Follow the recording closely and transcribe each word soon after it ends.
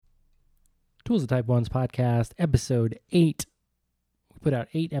Tools of Type 1's podcast, episode 8. We put out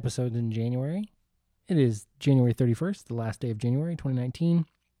 8 episodes in January. It is January 31st, the last day of January 2019.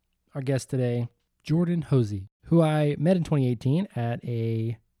 Our guest today, Jordan Hosey, who I met in 2018 at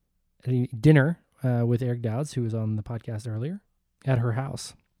a dinner with Eric Dowds, who was on the podcast earlier, at her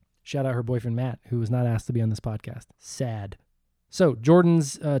house. Shout out her boyfriend, Matt, who was not asked to be on this podcast. Sad. So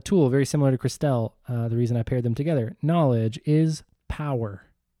Jordan's tool, very similar to Christelle, the reason I paired them together, knowledge is power.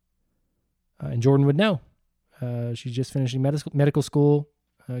 And Jordan would know. She's just finishing medical school,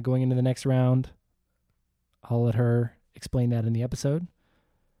 going into the next round. I'll let her explain that in the episode.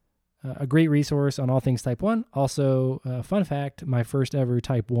 A great resource on all things Type 1. Also, fun fact, my first ever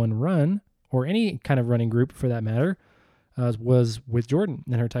Type 1 run, or any kind of running group for that matter, was with Jordan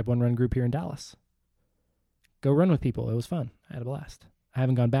and her Type 1 run group here in Dallas. Go run with people. It was fun. I had a blast. I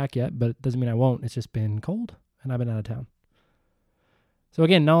haven't gone back yet, but it doesn't mean I won't. It's just been cold, and I've been out of town. So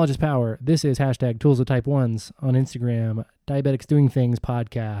again, knowledge is power. This is hashtag Tools of Type 1s on Instagram, Diabetics Doing Things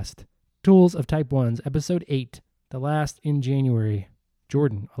podcast. Tools of Type 1s, episode 8, the last in January.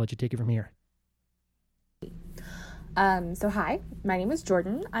 Jordan, I'll let you take it from here. So hi, my name is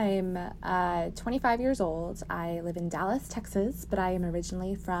Jordan. I'm 25 years old. I live in Dallas, Texas, but I am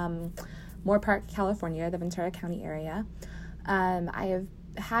originally from Moore Park, California, the Ventura County area. I have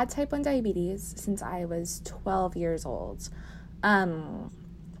had type 1 diabetes since I was 12 years old.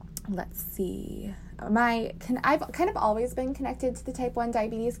 Let's see. I've kind of always been connected to the type 1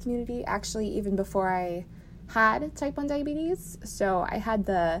 diabetes community, actually, even before I had type 1 diabetes. So I had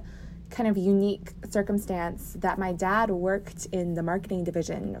the kind of unique circumstance that my dad worked in the marketing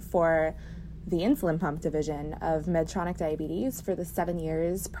division for the insulin pump division of Medtronic Diabetes for the 7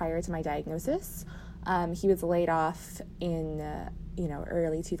 years prior to my diagnosis. He was laid off in,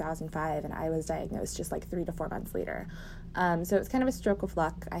 early 2005, and I was diagnosed just like 3 to 4 months later. So it was kind of a stroke of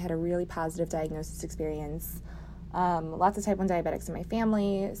luck. I had a really positive diagnosis experience. Lots of type 1 diabetics in my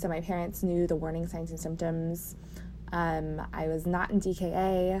family, so my parents knew the warning signs and symptoms. I was not in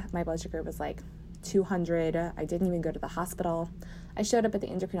DKA. My blood sugar was like 200. I didn't even go to the hospital. I showed up at the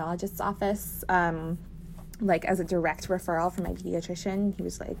endocrinologist's office, as a direct referral from my pediatrician. He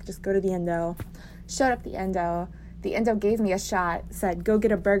was like, just go to the endo. Showed up at the endo. The endo gave me a shot, said, go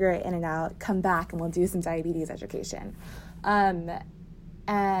get a burger at In-N-Out, come back, and we'll do some diabetes education.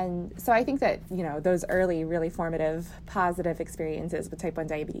 And so I think that, those early, really formative, positive experiences with type 1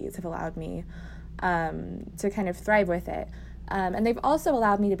 diabetes have allowed me to kind of thrive with it. And they've also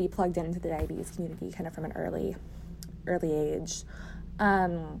allowed me to be plugged into the diabetes community kind of from an early age.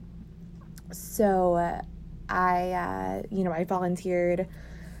 So I volunteered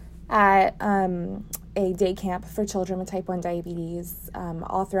at a day camp for children with type 1 diabetes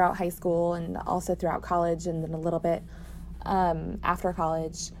all throughout high school and also throughout college, and then a little bit after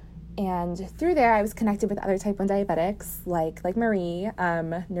college. And through there, I was connected with other type 1 diabetics like Marie,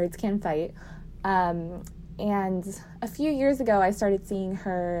 Nerds Can Fight. And a few years ago, I started seeing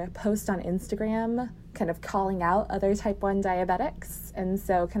her post on Instagram kind of calling out other type 1 diabetics. And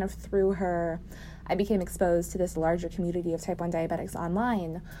so kind of through her, I became exposed to this larger community of type 1 diabetics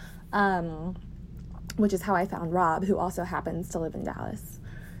online, which is how I found Rob, who also happens to live in Dallas.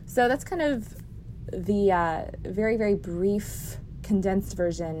 So that's kind of the very, very brief, condensed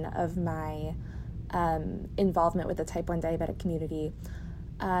version of my involvement with the type 1 diabetic community.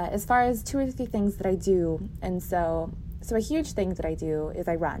 As far as 2 or 3 things that I do, and so a huge thing that I do is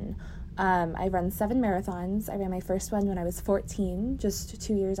I run. I run 7 marathons. I ran my first one when I was 14, just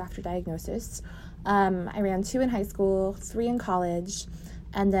 2 years after diagnosis. I ran 2 in high school, 3 in college,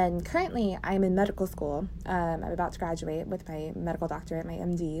 and then currently I'm in medical school. I'm about to graduate with my medical doctorate, my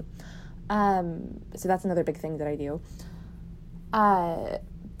MD. So that's another big thing that I do.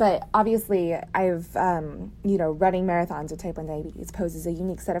 But obviously I've, running marathons with type 1 diabetes poses a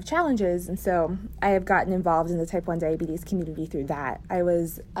unique set of challenges. And so I have gotten involved in the type 1 diabetes community through that. I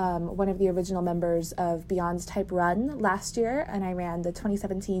was one of the original members of Beyond Type Run last year, and I ran the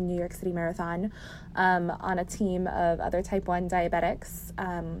 2017 New York City Marathon on a team of other type 1 diabetics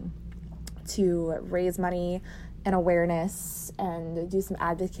to raise money and awareness and do some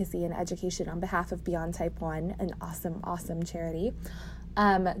advocacy and education on behalf of Beyond Type 1, an awesome charity.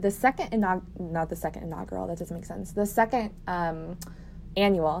 The second inaugural, that doesn't make sense. The second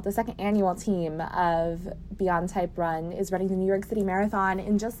annual team of Beyond Type Run is running the New York City Marathon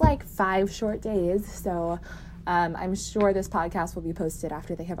in just 5 short days. So I'm sure this podcast will be posted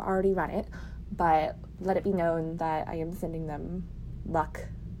after they have already run it, but let it be known that I am sending them luck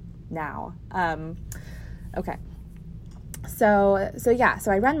now. Okay. So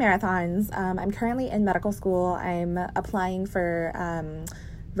I run marathons. I'm currently in medical school. I'm applying for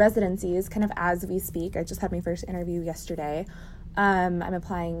residencies kind of as we speak. I just had my first interview yesterday. I'm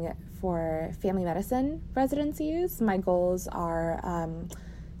applying for family medicine residencies. My goals are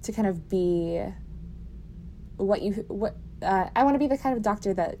to kind of be I want to be the kind of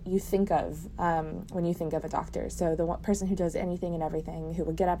doctor that you think of when you think of a doctor. So the person who does anything and everything, who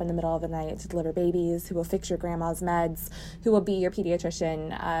will get up in the middle of the night to deliver babies, who will fix your grandma's meds, who will be your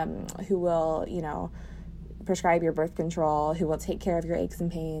pediatrician, who will, prescribe your birth control, who will take care of your aches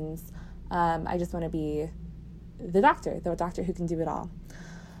and pains. I just want to be the doctor who can do it all.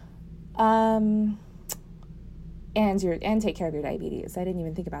 And take care of your diabetes. I didn't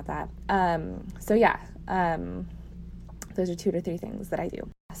even think about that. Those are 2 to 3 things that I do.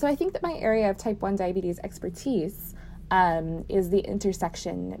 So I think that my area of type 1 diabetes expertise is the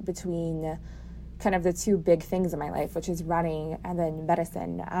intersection between kind of the 2 big things in my life, which is running and then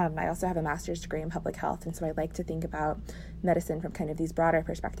medicine. I also have a master's degree in public health, and so I like to think about medicine from kind of these broader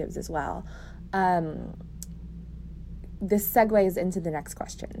perspectives as well. This segues into the next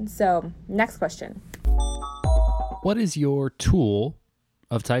question. So, next question. What is your tool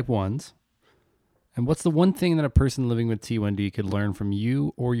of type 1s? And what's the one thing that a person living with T1D could learn from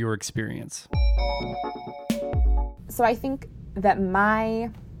you or your experience? So I think that my,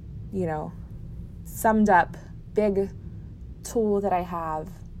 summed up big tool that I have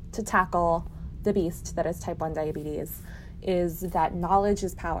to tackle the beast that is type 1 diabetes is that knowledge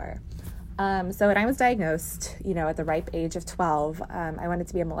is power. So when I was diagnosed, at the ripe age of 12, I wanted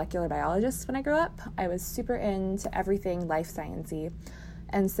to be a molecular biologist when I grew up. I was super into everything life sciencey.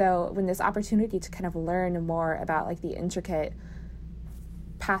 And so when this opportunity to kind of learn more about like the intricate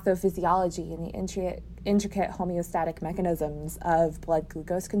pathophysiology and the intricate homeostatic mechanisms of blood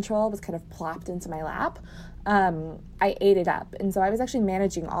glucose control was kind of plopped into my lap, I ate it up. And so I was actually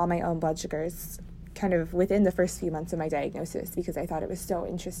managing all my own blood sugars kind of within the first few months of my diagnosis because I thought it was so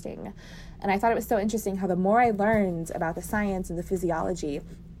interesting. And I thought it was so interesting how the more I learned about the science and the physiology,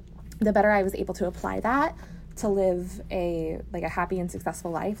 the better I was able to apply that to live a happy and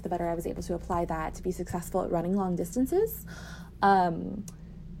successful life, the better I was able to apply that to be successful at running long distances.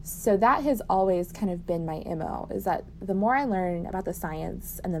 So that has always kind of been my MO, is that the more I learn about the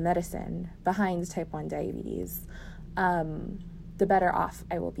science and the medicine behind type 1 diabetes, the better off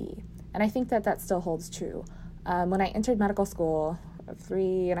I will be. And I think that still holds true. When I entered medical school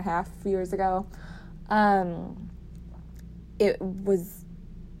 3.5 years ago, it was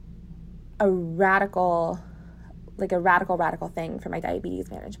a radical thing for my diabetes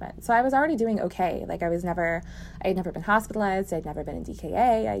management. So I was already doing okay. I had never been hospitalized. I'd never been in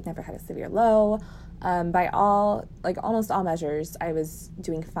DKA. I'd never had a severe low. By almost all measures, I was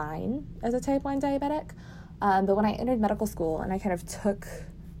doing fine as a type 1 diabetic. But when I entered medical school and I kind of took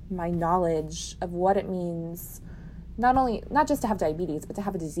my knowledge of what it means, not just to have diabetes, but to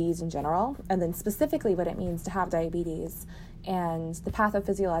have a disease in general, and then specifically what it means to have diabetes and the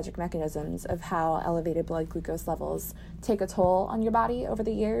pathophysiologic mechanisms of how elevated blood glucose levels take a toll on your body over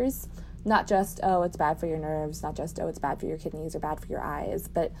the years. Not just, it's bad for your nerves, not just, it's bad for your kidneys or bad for your eyes,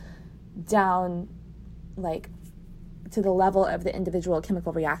 but down to the level of the individual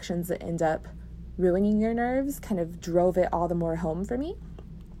chemical reactions that end up ruining your nerves kind of drove it all the more home for me.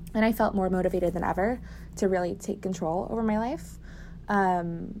 And I felt more motivated than ever to really take control over my life.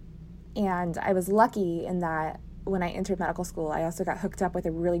 And I was lucky in that when I entered medical school, I also got hooked up with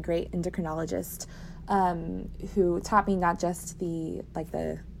a really great endocrinologist who taught me not just the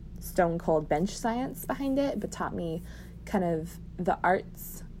stone cold bench science behind it, but taught me kind of the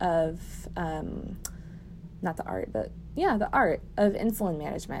arts of, the art of insulin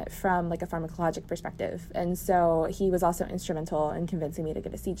management from a pharmacologic perspective. And so he was also instrumental in convincing me to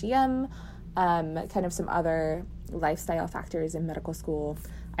get a CGM, kind of some other lifestyle factors in medical school.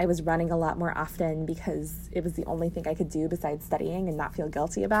 I was running a lot more often because it was the only thing I could do besides studying and not feel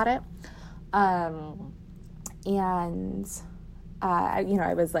guilty about it. I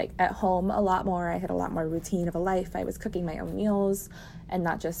was at home a lot more. I had a lot more routine of a life. I was cooking my own meals and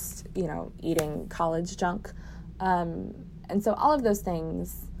not just, eating college junk. And so all of those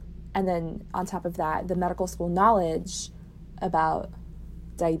things, and then on top of that, the medical school knowledge about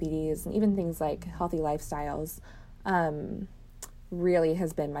diabetes and even things like healthy lifestyles, really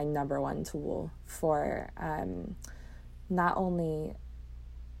has been my number one tool for not only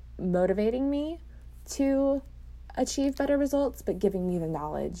motivating me to achieve better results, but giving me the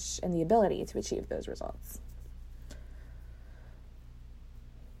knowledge and the ability to achieve those results.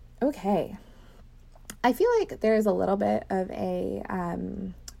 Okay. I feel like there's a little bit of a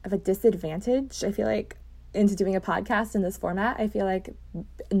disadvantage. I feel like into doing a podcast in this format. I feel like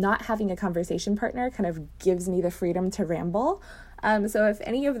not having a conversation partner kind of gives me the freedom to ramble. So if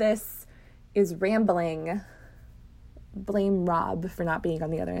any of this is rambling, blame Rob for not being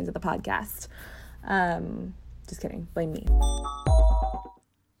on the other end of the podcast. Just kidding. Blame me.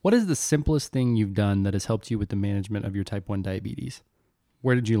 What is the simplest thing you've done that has helped you with the management of your type 1 diabetes?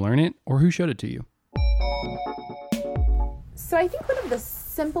 Where did you learn it, or who showed it to you? So I think one of the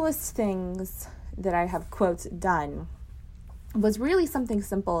simplest things that I have, quote, done was really something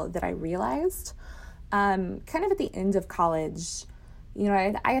simple that I realized kind of at the end of college. You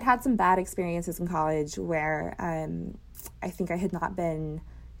know, I had had some bad experiences in college where I think I had not been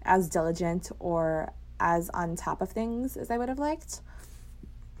as diligent or as on top of things as I would have liked.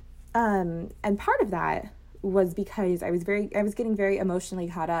 And part of that was because I was getting very emotionally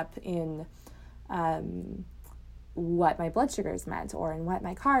caught up in what my blood sugars meant, or in what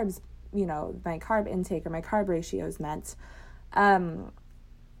my carbs, my carb intake or my carb ratios meant. And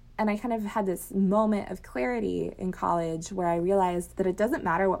I kind of had this moment of clarity in college where I realized that it doesn't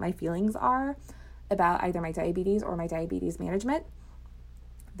matter what my feelings are about either my diabetes or my diabetes management.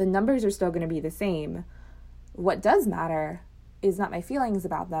 The numbers are still going to be the same. What does matter is not my feelings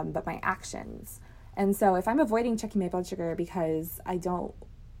about them, but my actions. And so if I'm avoiding checking my blood sugar because I don't,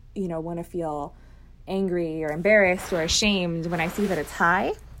 want to feel angry or embarrassed or ashamed when I see that it's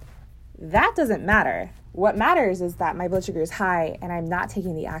high, that doesn't matter. What matters is that my blood sugar is high and I'm not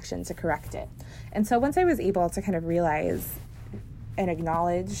taking the action to correct it. And so once I was able to kind of realize and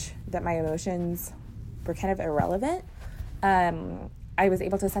acknowledge that my emotions were kind of irrelevant, I was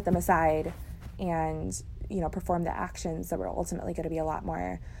able to set them aside and perform the actions that were ultimately going to be a lot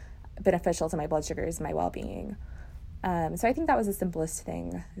more beneficial to my blood sugars and my well-being. So I think that was the simplest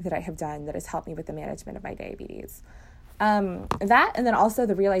thing that I have done that has helped me with the management of my diabetes. That, and then also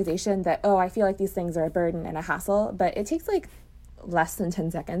the realization that, I feel like these things are a burden and a hassle, but it takes like less than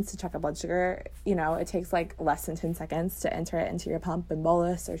 10 seconds to check a blood sugar. It takes like less than 10 seconds to enter it into your pump and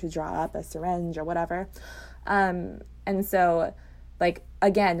bolus, or to draw up a syringe or whatever. And so,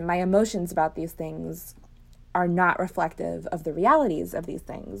 again, my emotions about these things are not reflective of the realities of these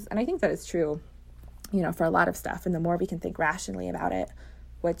things. And I think that is true, for a lot of stuff. And the more we can think rationally about it,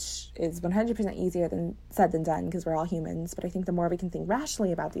 which is 100% easier than said than done because we're all humans, but I think the more we can think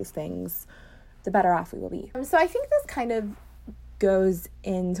rationally about these things, the better off we will be. So I think this kind of goes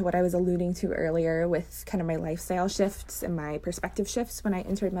into what I was alluding to earlier with kind of my lifestyle shifts and my perspective shifts when I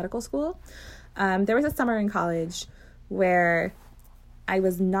entered medical school. There was a summer in college where I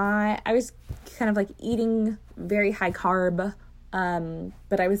was kind of like eating very high carb,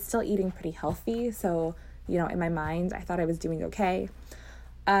 but I was still eating pretty healthy. So, in my mind, I thought I was doing okay.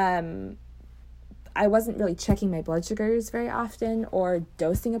 I wasn't really checking my blood sugars very often or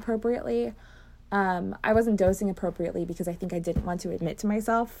dosing appropriately. I wasn't dosing appropriately because I think I didn't want to admit to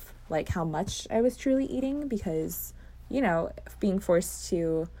myself how much I was truly eating, because, being forced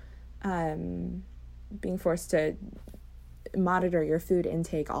to monitor your food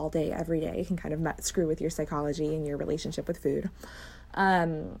intake all day, every day can kind of screw with your psychology and your relationship with food.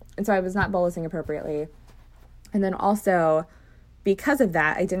 And so I was not bolusing appropriately. And then also, because of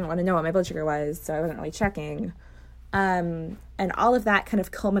that, I didn't want to know what my blood sugar was, so I wasn't really checking. And all of that kind of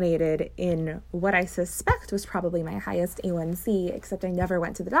culminated in what I suspect was probably my highest A1C, except I never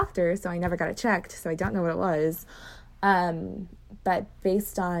went to the doctor, so I never got it checked, so I don't know what it was. But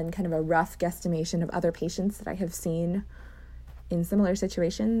based on kind of a rough guesstimation of other patients that I have seen in similar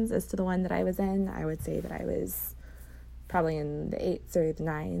situations as to the one that I was in, I would say that I was probably in the 8s or the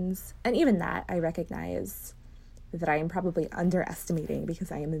 9s. And even that, I recognize that I am probably underestimating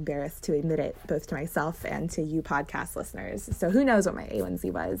because I am embarrassed to admit it, both to myself and to you podcast listeners. So who knows what my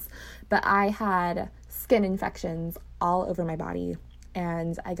A1C was. But I had skin infections all over my body,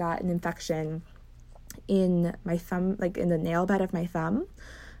 and I got an infection in my thumb, in the nail bed of my thumb.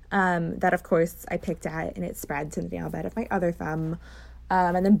 That, of course, I picked at, and it spread to the nail bed of my other thumb.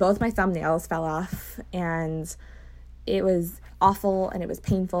 And then both my thumbnails fell off, and it was awful, and it was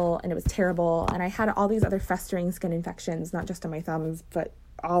painful, and it was terrible. And I had all these other festering skin infections, not just on my thumbs, but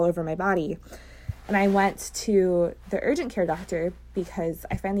all over my body. And I went to the urgent care doctor because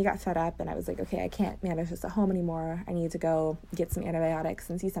I finally got fed up, and I was like, okay, I can't manage this at home anymore. I need to go get some antibiotics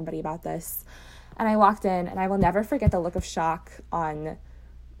and see somebody about this. And I walked in, and I will never forget the look of shock on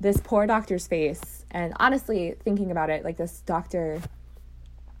this poor doctor's face. And honestly, thinking about it, this doctor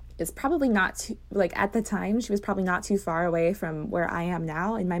is probably not too, at the time, she was probably not too far away from where I am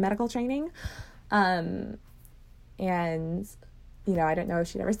now in my medical training. And, I don't know if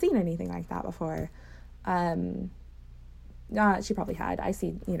she'd ever seen anything like that before. She probably had. I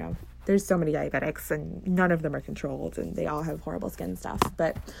see, there's so many diabetics and none of them are controlled and they all have horrible skin stuff.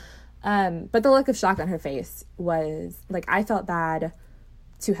 But the look of shock on her face was like, I felt bad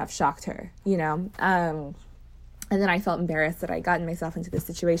to have shocked her, and then I felt embarrassed that I'd gotten myself into this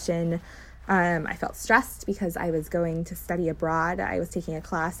situation. I felt stressed because I was going to study abroad. I was taking a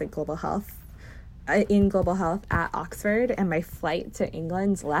class in global health at Oxford, and my flight to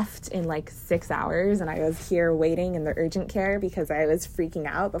England left in like 6 hours, and I was here waiting in the urgent care because I was freaking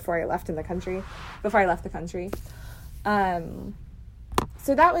out before I left the country. So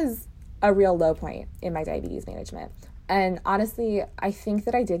that was a real low point in my diabetes management. And honestly, I think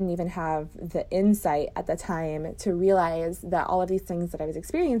that I didn't even have the insight at the time to realize that all of these things that I was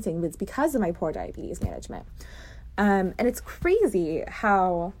experiencing was because of my poor diabetes management. And it's crazy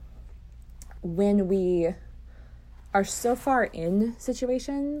how when we are so far in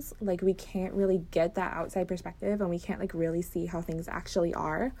situations, like we can't really get that outside perspective and we can't like really see how things actually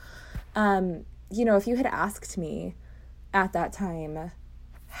are. If you had asked me at that time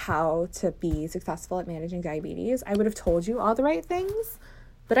how to be successful at managing diabetes, I would have told you all the right things,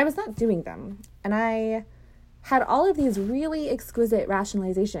 but I was not doing them. And I had all of these really exquisite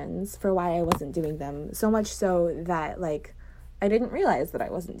rationalizations for why I wasn't doing them, so much so that like I didn't realize that I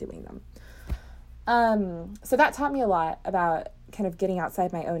wasn't doing them. So that taught me a lot about kind of getting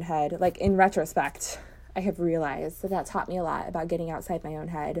outside my own head. Like in retrospect, I have realized that taught me a lot about getting outside my own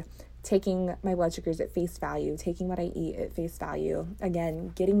head, taking my blood sugars at face value, taking what I eat at face value,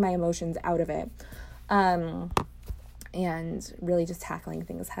 again, getting my emotions out of it, and really just tackling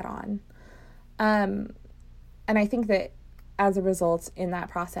things head on. And I think that as a result in that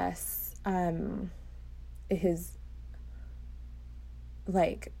process, it has,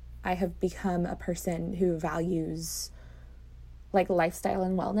 like, I have become a person who values like lifestyle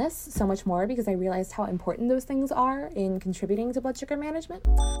and wellness so much more because I realized how important those things are in contributing to blood sugar management.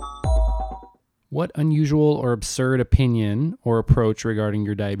 What unusual or absurd opinion or approach regarding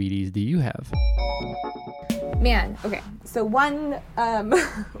your diabetes do you have? Man, okay. So one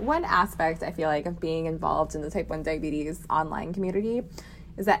aspect I feel like of being involved in the type 1 diabetes online community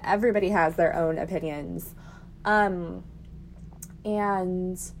is that everybody has their own opinions. And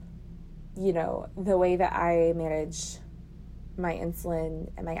the way that I manage my insulin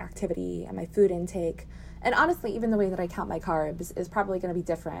and my activity and my food intake, and honestly, even the way that I count my carbs is probably going to be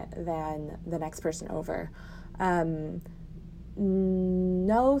different than the next person over.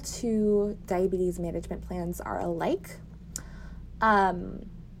 No two diabetes management plans are alike,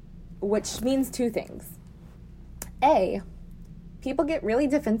 which means two things. A, people get really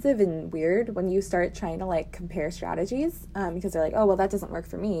defensive and weird when you start trying to like compare strategies, because they're like, oh, well, that doesn't work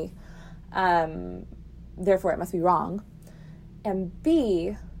for me. Therefore it must be wrong. And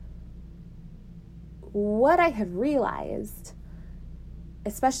B, what I have realized,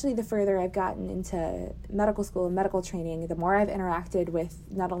 especially the further I've gotten into medical school and medical training, the more I've interacted with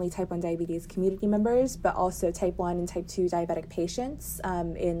not only type 1 diabetes community members, but also type 1 and type 2 diabetic patients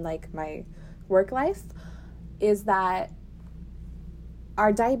in like my work life, is that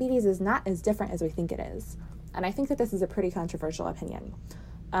our diabetes is not as different as we think it is. And I think that this is a pretty controversial opinion.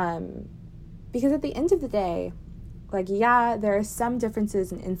 Because at the end of the day, like, yeah, there are some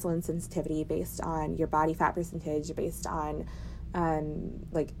differences in insulin sensitivity based on your body fat percentage, based on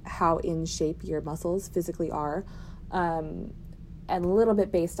like how in shape your muscles physically are, and a little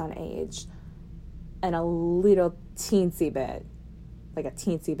bit based on age, and a little teensy bit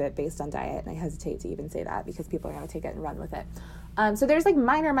based on diet. And I hesitate to even say that because people are going to take it and run with it. So there's like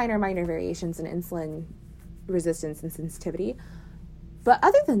minor variations in insulin resistance and sensitivity. But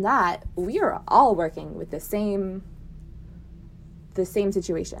other than that, we are all working with the same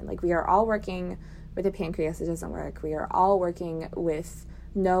situation. Like, we are all working with a pancreas that doesn't work. We are all working with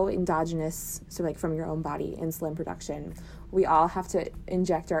no endogenous, so like from your own body, insulin production. We all have to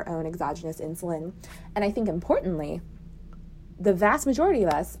inject our own exogenous insulin. And I think importantly, the vast majority of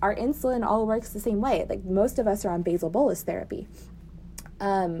us, our insulin all works the same way. Like, most of us are on basal bolus therapy.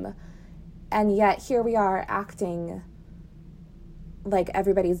 And yet here we are acting like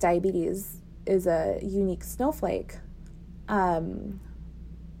everybody's diabetes is a unique snowflake,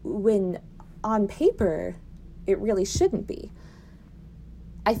 when on paper it really shouldn't be.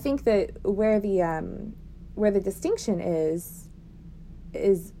 I think that where the distinction is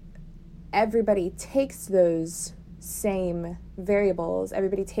everybody takes those same variables,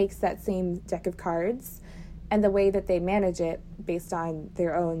 everybody takes that same deck of cards, and the way that they manage it based on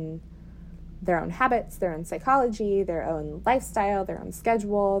their own habits, their own psychology, their own lifestyle, their own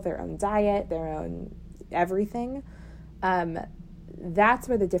schedule, their own diet, their own everything. That's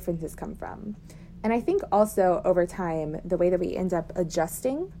where the differences come from. And I think also over time, the way that we end up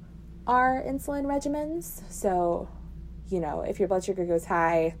adjusting our insulin regimens. So, if your blood sugar goes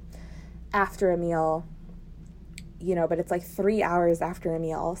high after a meal, but it's like 3 hours after a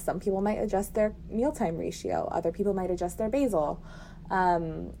meal, some people might adjust their mealtime ratio. Other people might adjust their basal.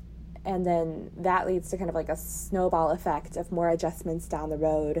 And then that leads to kind of like a snowball effect of more adjustments down the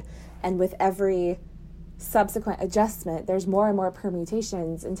road. And with every subsequent adjustment, there's more and more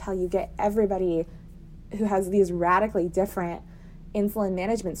permutations until you get everybody who has these radically different insulin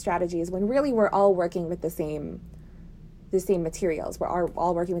management strategies, when really we're all working with the same materials. We're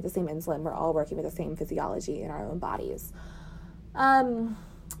all working with the same insulin. We're all working with the same physiology in our own bodies. I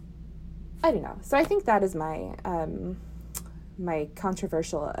don't know. So I think that is my my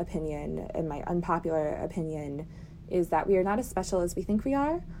controversial opinion, and my unpopular opinion is that we are not as special as we think we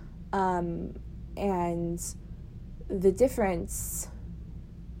are. And the differences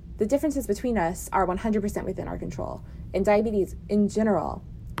between us are 100% within our control. And diabetes in general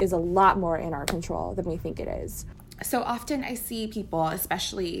is a lot more in our control than we think it is. So often I see people,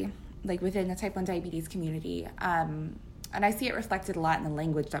 especially like within the type 1 diabetes community, and I see it reflected a lot in the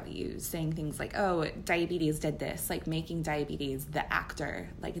language that we use, saying things like, oh, diabetes did this, like making diabetes the actor,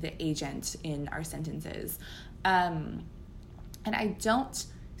 like the agent in our sentences. And I don't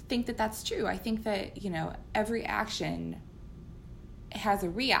think that that's true. I think that, every action has a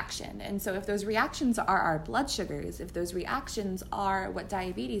reaction. And so if those reactions are our blood sugars, if those reactions are what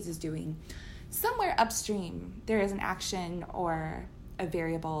diabetes is doing, somewhere upstream there is an action or a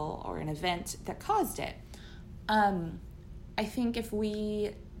variable or an event that caused it. I think if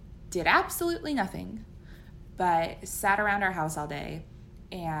we did absolutely nothing but sat around our house all day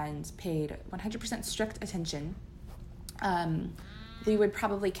and paid 100% strict attention, we would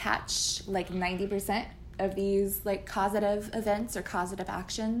probably catch like 90% of these like causative events or causative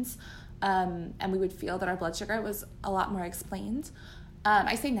actions, and we would feel that our blood sugar was a lot more explained.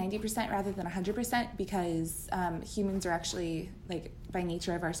 I say 90% rather than 100% because humans are actually, like, by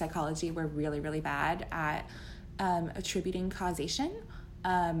nature of our psychology, we're really, really bad at attributing causation.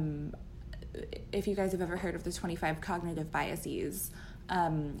 If you guys have ever heard of the 25 cognitive biases,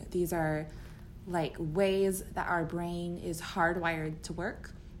 these are like ways that our brain is hardwired to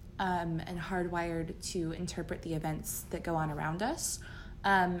work, and hardwired to interpret the events that go on around us.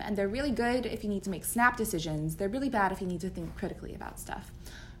 And they're really good if you need to make snap decisions. They're really bad if you need to think critically about stuff,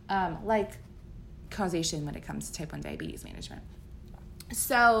 like causation when it comes to type 1 diabetes management.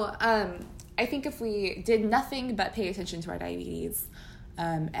 So I think if we did nothing but pay attention to our diabetes,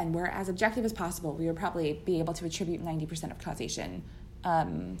 and were as objective as possible, we would probably be able to attribute 90% of causation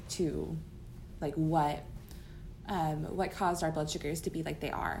to like what caused our blood sugars to be like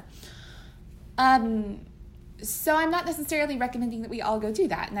they are. So I'm not necessarily recommending that we all go do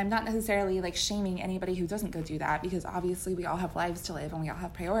that, and I'm not necessarily like shaming anybody who doesn't go do that, because obviously we all have lives to live and we all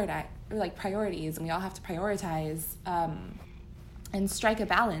have priorities, and we all have to prioritize and strike a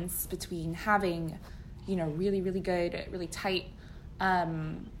balance between having, really, really good, really tight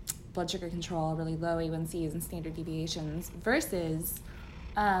blood sugar control, really low A1Cs and standard deviations versus,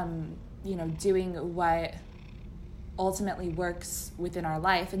 doing what ultimately works within our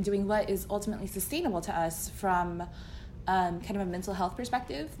life and doing what is ultimately sustainable to us from kind of a mental health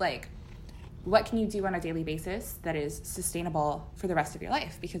perspective. Like, what can you do on a daily basis that is sustainable for the rest of your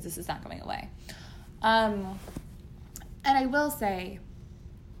life, because this is not going away. And I will say,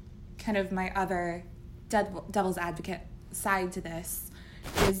 kind of my other devil's advocate side to this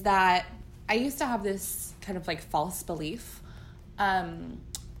is that I used to have this kind of like false belief,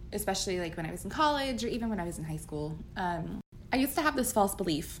 especially like when I was in college or even when I was in high school. I used to have this false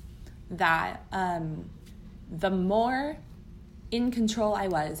belief that the more in control I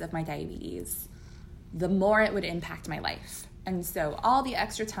was of my diabetes, the more it would impact my life. And so all the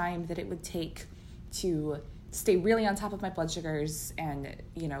extra time that it would take to stay really on top of my blood sugars and,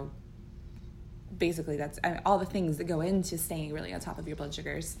 basically that's all the things that go into staying really on top of your blood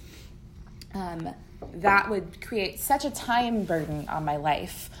sugars, that would create such a time burden on my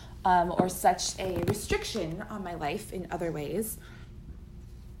life, or such a restriction on my life in other ways,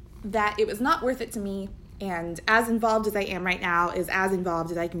 that it was not worth it to me. And as involved as I am right now is as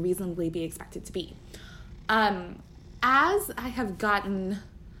involved as I can reasonably be expected to be. As I have gotten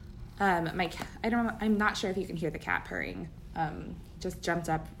my cat, I'm not sure if you can hear the cat purring. Just jumped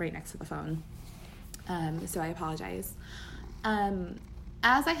up right next to the phone. So I apologize.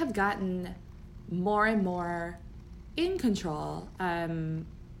 As I have gotten more and more in control,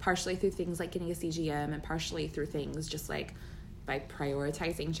 partially through things like getting a CGM and partially through things just like by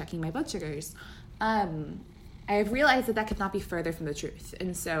prioritizing checking my blood sugars, I have realized that could not be further from the truth.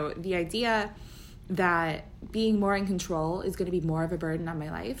 And so the idea that being more in control is going to be more of a burden on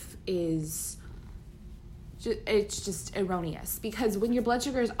my life it's just erroneous, because when your blood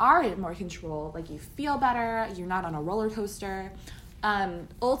sugars are in more control, like you feel better, you're not on a roller coaster,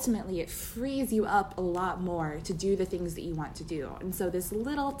 ultimately it frees you up a lot more to do the things that you want to do. And so this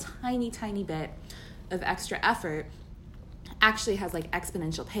little tiny bit of extra effort actually has like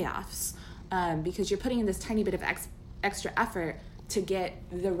exponential payoffs, because you're putting in this tiny bit of extra effort to get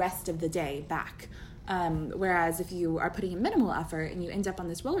the rest of the day back. Whereas if you are putting in minimal effort and you end up on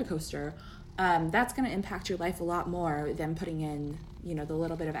this roller coaster, that's going to impact your life a lot more than putting in, the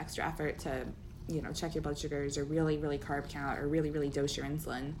little bit of extra effort to, check your blood sugars or really, really carb count or really, really dose your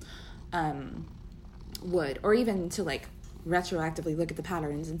insulin would. Or even to like retroactively look at the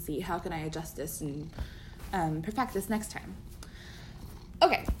patterns and see how can I adjust this and perfect this next time.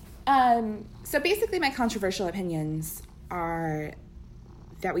 Okay, so basically my controversial opinions are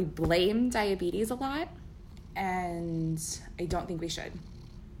that we blame diabetes a lot, and I don't think we should.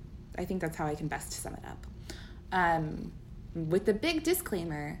 I think that's how I can best sum it up. With the big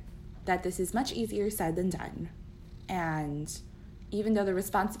disclaimer that this is much easier said than done. And even though the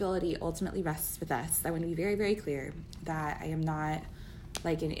responsibility ultimately rests with us, I want to be very, very clear that I am not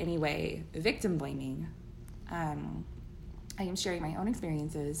like in any way victim blaming. I am sharing my own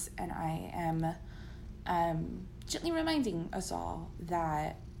experiences, and I am gently reminding us all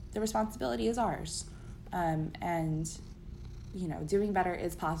that the responsibility is ours. And doing better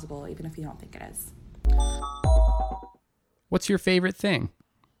is possible, even if you don't think it is. What's your favorite thing?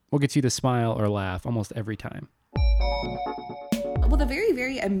 What gets you to smile or laugh almost every time? Well, the very,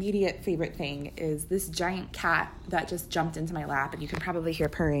 very immediate favorite thing is this giant cat that just jumped into my lap, and you can probably hear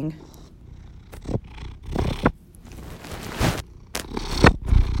purring.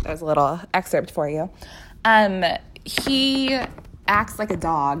 There's a little excerpt for you. He acts like a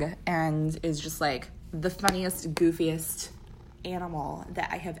dog and is just like the funniest, goofiest animal that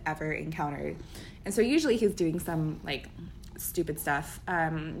I have ever encountered. And so usually he's doing some like stupid stuff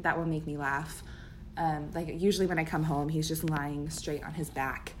that will make me laugh. Like usually when I come home, he's just lying straight on his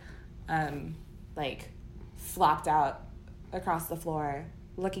back, like flopped out across the floor,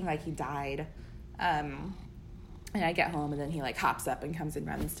 looking like he died. And I get home, and then he like hops up and comes and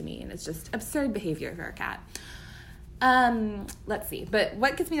runs to me, and it's just absurd behavior for a cat. Let's see. But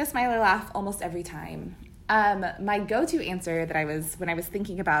what gets me to smile or laugh almost every time? My go-to answer when I was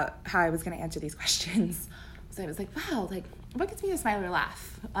thinking about how I was going to answer these questions, was I was like, wow, like what gets me to smile or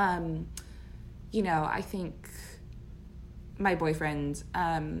laugh? I think my boyfriend,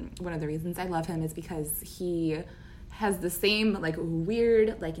 one of the reasons I love him is because he has the same like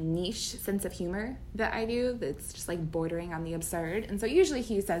weird, like niche sense of humor that I do. That's just like bordering on the absurd. And so usually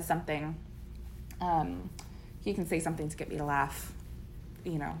he says something, he can say something to get me to laugh,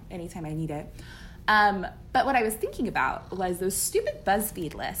 anytime I need it. But what I was thinking about was those stupid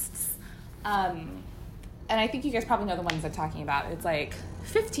BuzzFeed lists. And I think you guys probably know the ones I'm talking about. It's like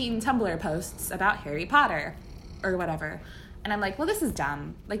 15 Tumblr posts about Harry Potter or whatever. And I'm like, well, this is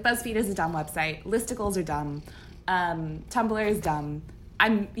dumb. Like BuzzFeed is a dumb website. Listicles are dumb. Tumblr is dumb.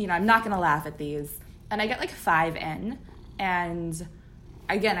 I'm not going to laugh at these. And I get like 5 in. And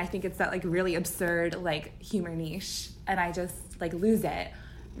again, I think it's that like really absurd, like humor niche. And I just like lose it,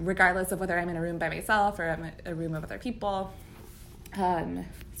 regardless of whether I'm in a room by myself or I'm in a room of other people. So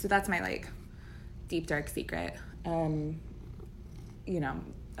that's my like deep, dark secret. My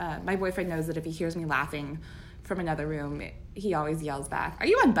boyfriend knows that if he hears me laughing from another room, he always yells back, "Are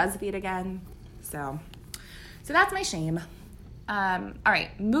you on BuzzFeed again?" So that's my shame. All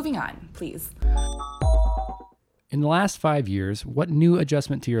right, moving on, please. In the last 5 years, what new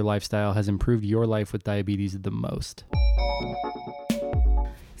adjustment to your lifestyle has improved your life with diabetes the most?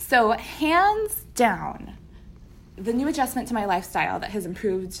 So hands down, the new adjustment to my lifestyle that has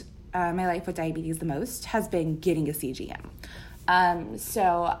improved my life with diabetes the most has been getting a CGM.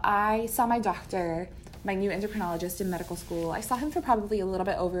 So I saw my doctor, my new endocrinologist in medical school. I saw him for probably a little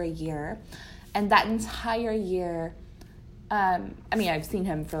bit over a year. And that entire year, I've seen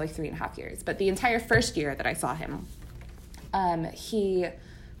him for like 3.5 years, but the entire first year that I saw him, he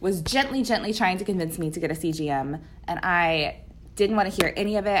was gently trying to convince me to get a CGM, and I didn't want to hear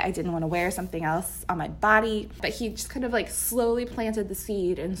any of it. I didn't want to wear something else on my body, but he just kind of like slowly planted the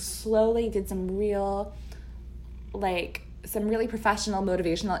seed and slowly did some really professional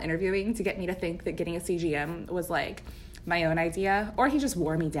motivational interviewing to get me to think that getting a CGM was like my own idea, or he just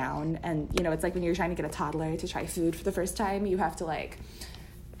wore me down. And it's like when you're trying to get a toddler to try food for the first time, you have to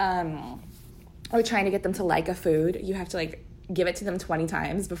or trying to get them to like a food, you have to like give it to them 20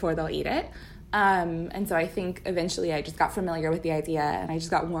 times before they'll eat it. And so I think eventually I just got familiar with the idea, and I just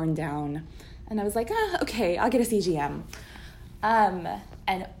got worn down, And I was like, okay, I'll get a CGM.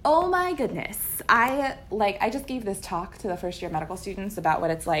 And oh my goodness, I just gave this talk to the first year medical students about what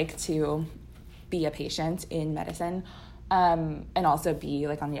it's like to be a patient in medicine, and also be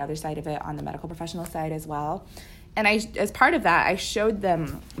like on the other side of it, on the medical professional side as well. And as part of that, I showed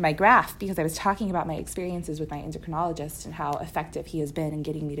them my graph because I was talking about my experiences with my endocrinologist and how effective he has been in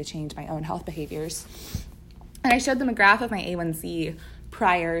getting me to change my own health behaviors. And I showed them a graph of my A1C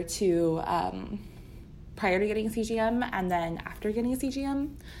prior to getting a CGM and then after getting a CGM.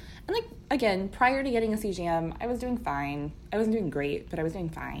 And like, again, prior to getting a CGM, I was doing fine. I wasn't doing great, but I was doing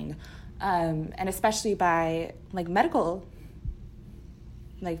fine. And especially by like medical,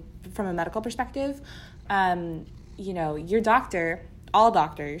 like from a medical perspective, your doctor, all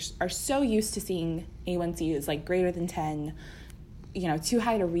doctors are so used to seeing A1Cs like greater than 10, too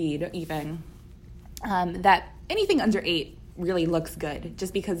high to read even, that anything under 8 really looks good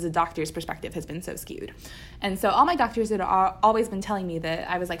just because the doctor's perspective has been so skewed. And so all my doctors had always been telling me that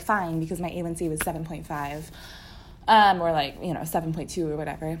I was like fine because my A1C was 7.5, or like, 7.2 or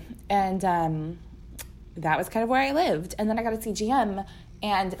whatever. And that was kind of where I lived. And then I got a CGM,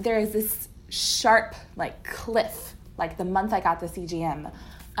 and there is this sharp like cliff like the month I got the CGM,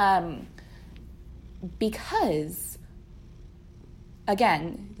 because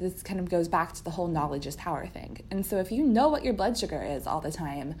again, this kind of goes back to the whole knowledge is power thing. And so if you know what your blood sugar is all the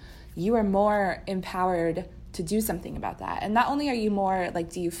time, you are more empowered to do something about that. And not only are you more like,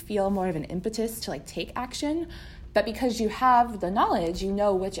 do you feel more of an impetus to like take action, but because you have the knowledge, you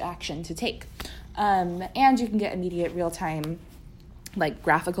know which action to take. And you can get immediate real-time like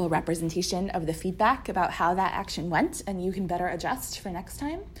graphical representation of the feedback about how that action went, and you can better adjust for next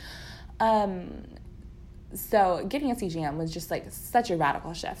time. So getting a CGM was just like such a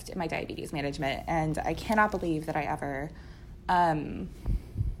radical shift in my diabetes management, and I cannot believe that I ever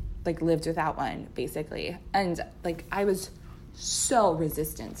lived without one, basically. And like I was so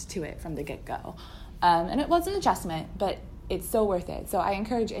resistant to it from the get-go. And it was an adjustment, but it's so worth it. So I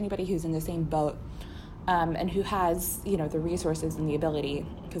encourage anybody who's in the same boat, and who has, the resources and the ability,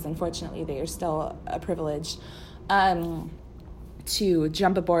 because unfortunately they are still a privilege, to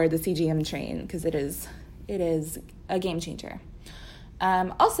jump aboard the CGM train, because it is a game changer.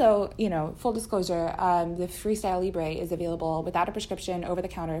 Also, full disclosure, the Freestyle Libre is available without a prescription over the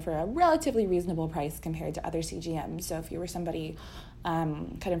counter for a relatively reasonable price compared to other CGMs. So if you were somebody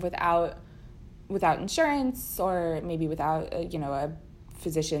kind of without insurance, or maybe without a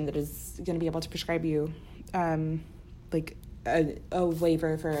physician that is going to be able to prescribe you a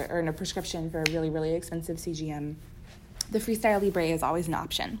waiver or a prescription for a really, really expensive CGM, the Freestyle Libre is always an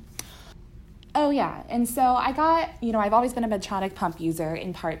option. Oh yeah, and so I got, I've always been a Medtronic pump user,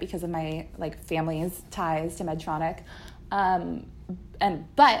 in part because of my family's ties to Medtronic,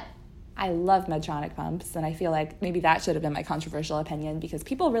 but I love Medtronic pumps, and I feel like maybe that should have been my controversial opinion, because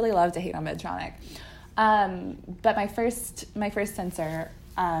people really love to hate on Medtronic. But my first sensor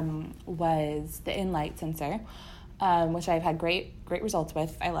was the Enlight sensor, which I've had great results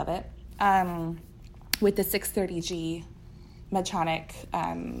with. I love it. With the 630G Medtronic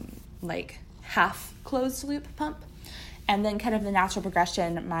half closed loop pump, and then kind of the natural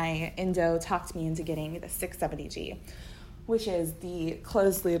progression, my endo talked me into getting the 670G, which is the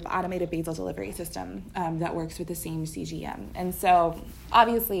closed loop automated basal delivery system that works with the same CGM. And so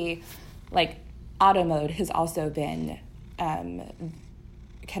obviously auto mode has also been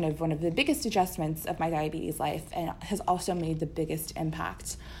kind of one of the biggest adjustments of my diabetes life, and has also made the biggest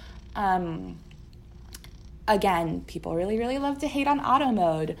impact. Again, people really, really love to hate on auto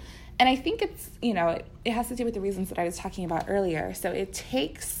mode. And I think it's, it has to do with the reasons that I was talking about earlier. So it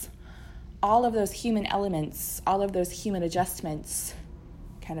takes all of those human elements, all of those human adjustments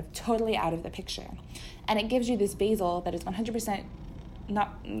kind of totally out of the picture. And it gives you this basal that is 100%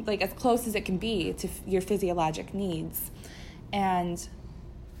 not as close as it can be to your physiologic needs. And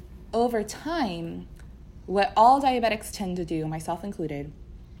over time, what all diabetics tend to do, myself included,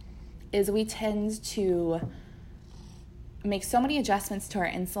 is we tend to make so many adjustments to our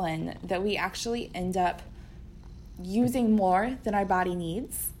insulin that we actually end up using more than our body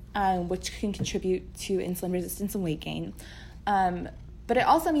needs, which can contribute to insulin resistance and weight gain. But it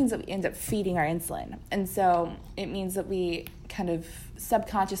also means that we end up feeding our insulin. And so it means that we kind of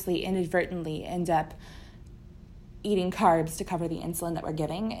subconsciously, inadvertently end up eating carbs to cover the insulin that we're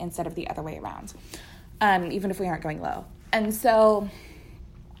giving instead of the other way around, even if we aren't going low. And so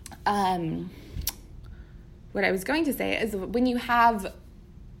what I was going to say is, when you have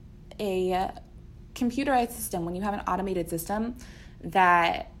a computerized system, when you have an automated system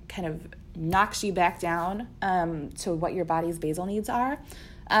that kind of knocks you back down to what your body's basal needs are,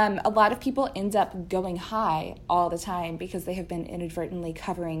 A lot of people end up going high all the time because they have been inadvertently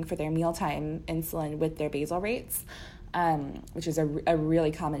covering for their mealtime insulin with their basal rates, which is a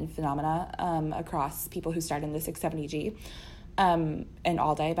really common phenomena across people who start in the 670G and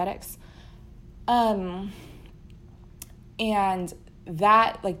all diabetics. And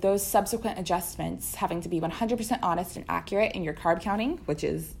that, like, those subsequent adjustments, having to be 100% honest and accurate in your carb counting, which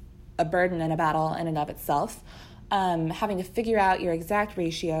is a burden and a battle in and of itself, having to figure out your exact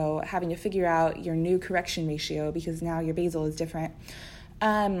ratio, having to figure out your new correction ratio because now your basal is different,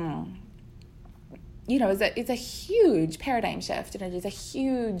 it's a huge paradigm shift, and it is a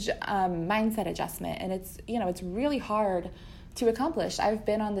huge mindset adjustment, and it's really hard to accomplish. I've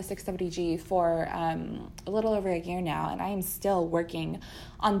been on the 670G for a little over a year now, and I am still working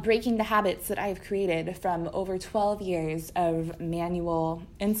on breaking the habits that I've created from over 12 years of manual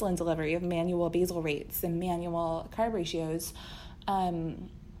insulin delivery, of manual basal rates and manual carb ratios.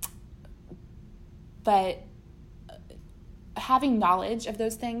 But having knowledge of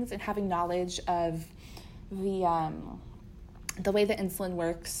those things and having knowledge of the way that insulin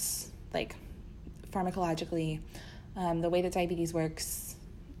works, like pharmacologically, the way that diabetes works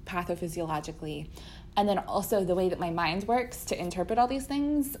pathophysiologically, and then also the way that my mind works to interpret all these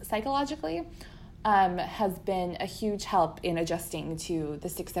things psychologically, has been a huge help in adjusting to the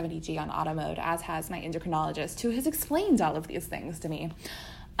 670G on auto mode, as has my endocrinologist, who has explained all of these things to me.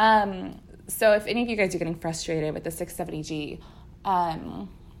 So if any of you guys are getting frustrated with the 670G,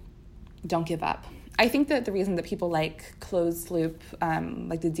 don't give up. I think that the reason that people like closed loop,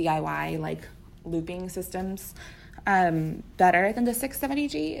 like the DIY, like looping systems, better than the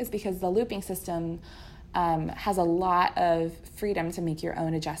 670G is because the looping system has a lot of freedom to make your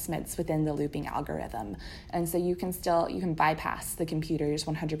own adjustments within the looping algorithm. And so you can bypass the computer's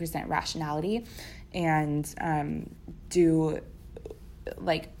 100% rationality and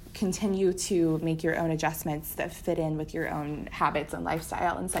continue to make your own adjustments that fit in with your own habits and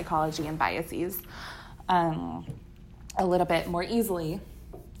lifestyle and psychology and biases a little bit more easily,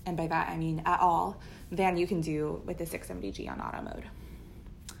 and by that I mean at all, than you can do with the 670G on auto mode.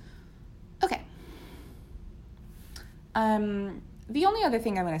 Okay. The only other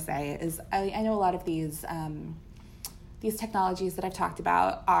thing I'm going to say is I know a lot of these technologies that I've talked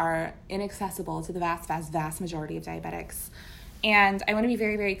about are inaccessible to the vast, vast, vast majority of diabetics. And I want to be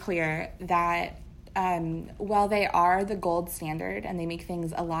very, very clear that while they are the gold standard and they make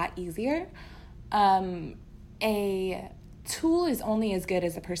things a lot easier, a tool is only as good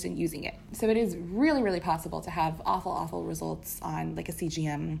as the person using it. So it is really, really possible to have awful, awful results on like a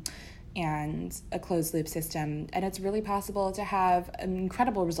CGM and a closed loop system. And it's really possible to have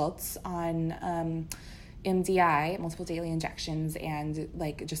incredible results on MDI, multiple daily injections, and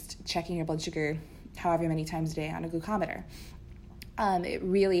like just checking your blood sugar however many times a day on a glucometer. It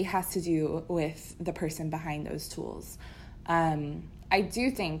really has to do with the person behind those tools. I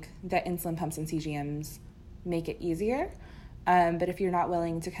do think that insulin pumps and CGMs make it easier, but if you're not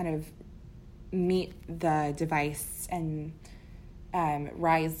willing to kind of meet the device and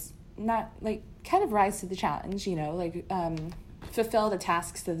rise to the challenge, fulfill the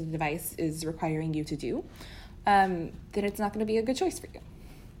tasks that the device is requiring you to do, then it's not going to be a good choice for you.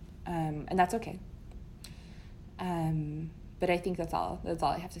 And that's okay. But I think that's all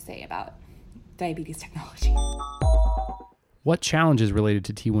I have to say about diabetes technology. What challenges related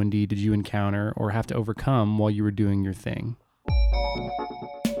to T1D did you encounter or have to overcome while you were doing your thing?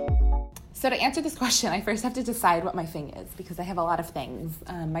 So to answer this question, I first have to decide what my thing is, because I have a lot of things.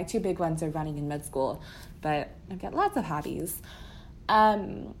 My two big ones are running in med school, but I've got lots of hobbies.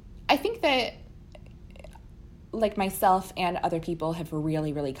 I think that like myself and other people have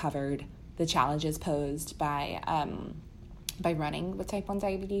really, really covered the challenges posed by running with type 1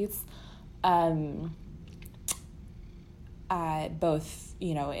 diabetes, both,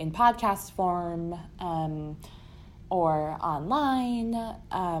 in podcast form, or online,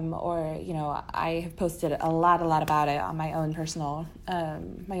 or, I have posted a lot about it on my own personal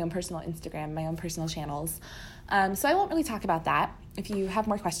Instagram, my own personal channels. So I won't really talk about that. If you have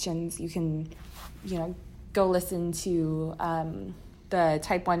more questions, you can, go listen to, the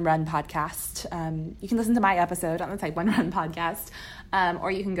Type 1 Run podcast. You can listen to my episode on the Type 1 Run podcast, or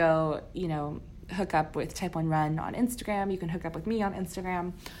you can go, hook up with Type 1 Run on Instagram. You can hook up with me on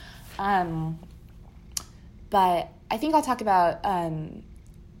Instagram. But I think I'll talk about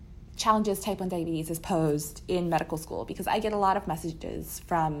challenges Type 1 diabetes has posed in medical school, because I get a lot of messages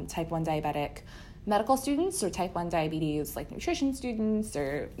from Type 1 diabetic medical students or Type 1 diabetes like nutrition students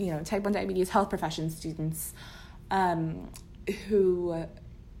or, Type 1 diabetes health profession students who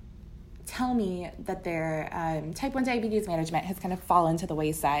tell me that their type 1 diabetes management has kind of fallen to the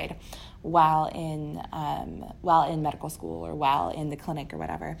wayside while in medical school or while in the clinic or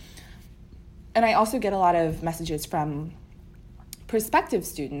whatever. And I also get a lot of messages from prospective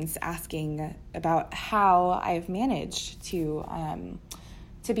students asking about how I've managed to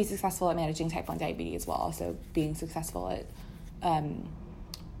be successful at managing type 1 diabetes while also being successful at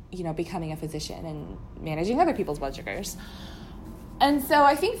becoming a physician and managing other people's blood sugars. And so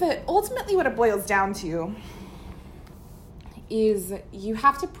I think that ultimately what it boils down to is you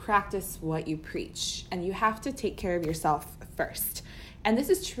have to practice what you preach, and you have to take care of yourself first. And this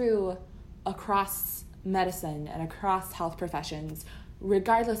is true across medicine and across health professions,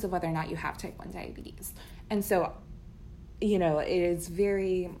 regardless of whether or not you have type 1 diabetes. And so, it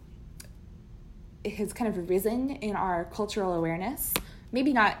has kind of risen in our cultural awareness.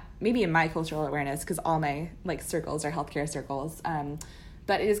 Maybe in my cultural awareness, because all my circles are healthcare circles.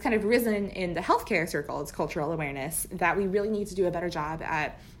 But it has kind of risen in the healthcare circles cultural awareness that we really need to do a better job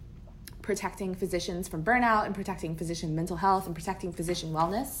at protecting physicians from burnout and protecting physician mental health and protecting physician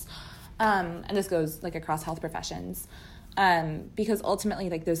wellness. And this goes across health professions. Because ultimately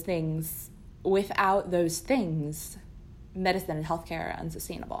without those things, medicine and healthcare are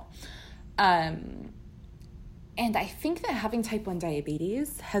unsustainable. And I think that having type 1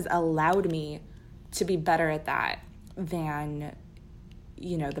 diabetes has allowed me to be better at that than,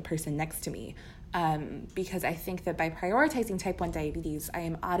 the person next to me. Because I think that by prioritizing type 1 diabetes, I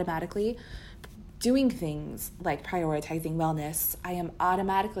am automatically doing things like prioritizing wellness. I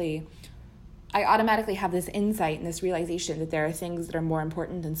automatically have this insight and this realization that there are things that are more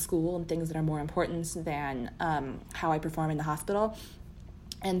important than school and things that are more important than how I perform in the hospital.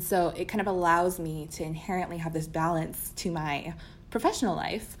 And so it kind of allows me to inherently have this balance to my professional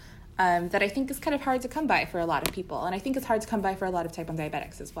life that I think is kind of hard to come by for a lot of people. And I think it's hard to come by for a lot of type 1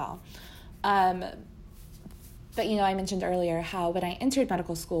 diabetics as well. But, I mentioned earlier how when I entered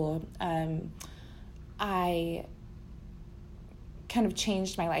medical school, I kind of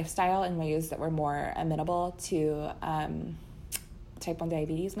changed my lifestyle in ways that were more amenable to type 1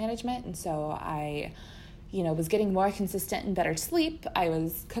 diabetes management. And so I was getting more consistent and better sleep. I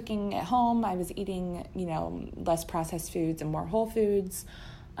was cooking at home. I was eating, less processed foods and more whole foods.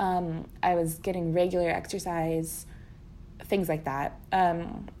 I was getting regular exercise, things like that.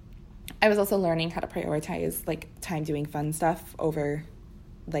 I was also learning how to prioritize time doing fun stuff over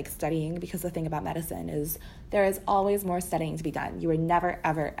studying, because the thing about medicine is there is always more studying to be done. You are never,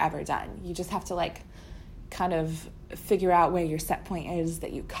 ever, ever done. You just have to kind of figure out where your set point is,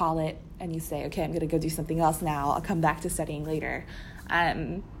 that you call it, and you say, okay, I'm going to go do something else now. I'll come back to studying later.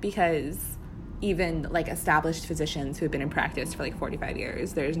 Because even established physicians who have been in practice for 45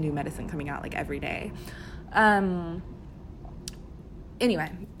 years, there's new medicine coming out every day.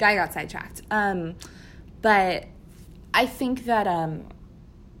 Anyway, I got sidetracked. But I think that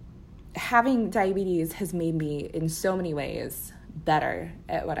having diabetes has made me in so many ways better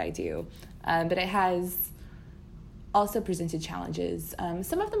at what I do. But it has also presented challenges,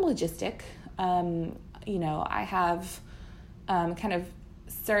 some of them logistic. I have kind of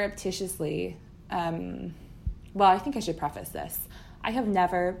surreptitiously, I think I should preface this. I have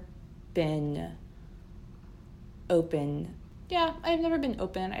never been open. Yeah, I've never been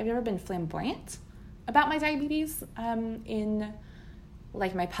open. I've never been flamboyant about my diabetes in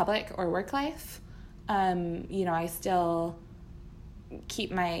my public or work life. I still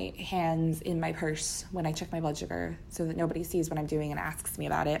keep my hands in my purse when I check my blood sugar so that nobody sees what I'm doing and asks me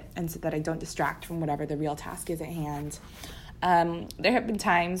about it, and so that I don't distract from whatever the real task is at hand. There have been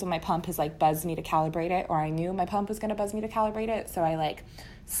times when my pump has buzzed me to calibrate it, or I knew my pump was going to buzz me to calibrate it, so I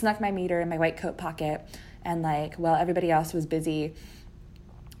snuck my meter in my white coat pocket, and while everybody else was busy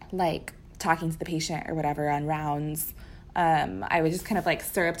talking to the patient or whatever on rounds, I would just kind of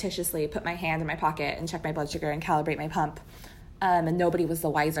surreptitiously put my hand in my pocket and check my blood sugar and calibrate my pump. And nobody was the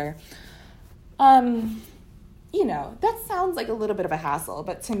wiser. That sounds like a little bit of a hassle,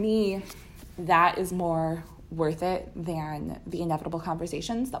 but to me, that is more worth it than the inevitable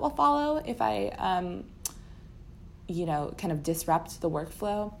conversations that will follow if I, kind of disrupt the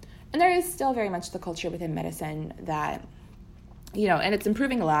workflow. And there is still very much the culture within medicine that, and it's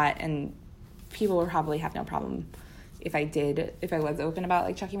improving a lot, and people will probably have no problem if I was open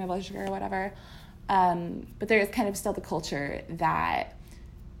about checking my blood sugar or whatever. But there is kind of still the culture that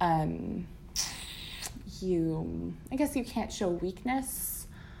I guess you can't show weakness,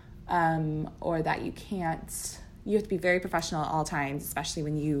 or that you have to be very professional at all times, especially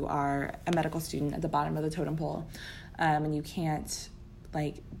when you are a medical student at the bottom of the totem pole, and you can't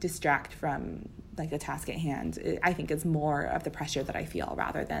distract from like the task at hand. I think it's more of the pressure that I feel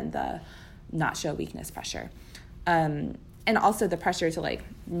rather than the not show weakness pressure. And also the pressure to like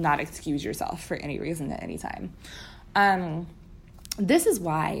not excuse yourself for any reason at any time. This is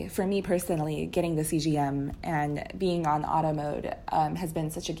why, for me personally, getting the CGM and being on auto mode has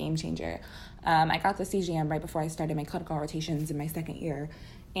been such a game changer. I got the CGM right before I started my clinical rotations in my second year,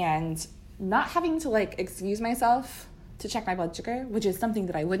 and not having to like excuse myself to check my blood sugar, which is something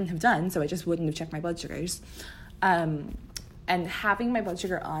that I wouldn't have done, so I just wouldn't have checked my blood sugars. And having my blood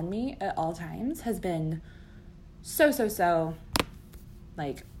sugar on me at all times has been so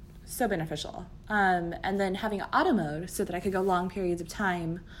beneficial. And then having auto mode so that I could go long periods of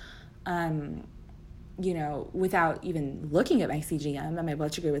time, without even looking at my CGM and my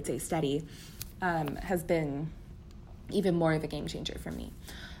blood sugar would stay steady, has been even more of a game changer for me.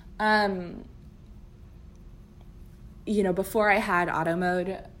 Before I had auto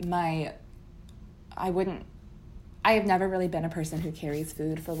mode, I have never really been a person who carries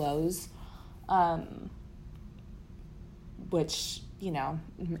food for Lowe's, which,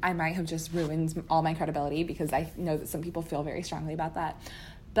 I might have just ruined all my credibility because I know that some people feel very strongly about that.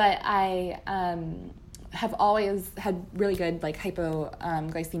 But I have always had really good like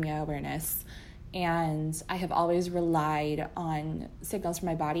hypoglycemia awareness, and I have always relied on signals from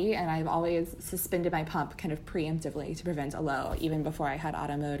my body, and I've always suspended my pump kind of preemptively to prevent a low, even before I had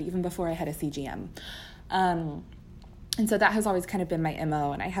auto mode, even before I had a CGM. And so that has always kind of been my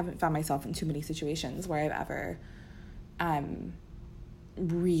MO, and I haven't found myself in too many situations where I've ever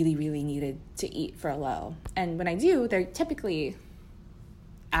really, really needed to eat for a low. And when I do, they're typically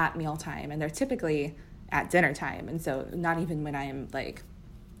at mealtime, and they're typically at dinner time, and so not even when I am like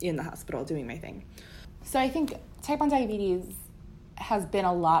in the hospital doing my thing. So I think type 1 diabetes has been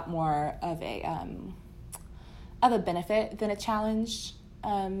a lot more of a benefit than a challenge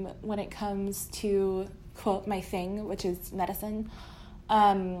when it comes to, quote, my thing, which is medicine.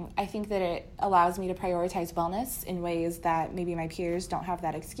 I think that it allows me to prioritize wellness in ways that maybe my peers don't have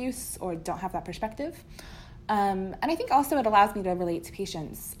that excuse or don't have that perspective. And I think also it allows me to relate to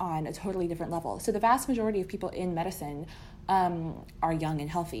patients on a totally different level. So the vast majority of people in medicine are young and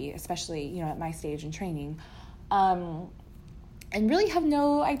healthy, especially, at my stage in training, and really have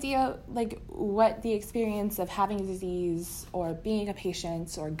no idea like what the experience of having a disease or being a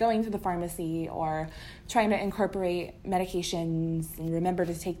patient or going to the pharmacy or trying to incorporate medications and remember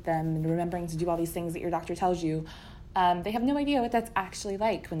to take them and remembering to do all these things that your doctor tells you. They have no idea what that's actually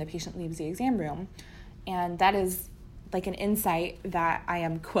like when the patient leaves the exam room. And that is like an insight that I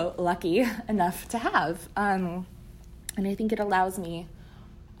am, quote, lucky enough to have. And I think it allows me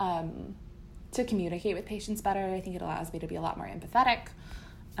to communicate with patients better. I think it allows me to be a lot more empathetic.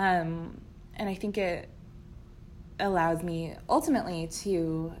 And I think it allows me ultimately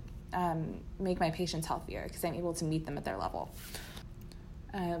to make my patients healthier because I'm able to meet them at their level.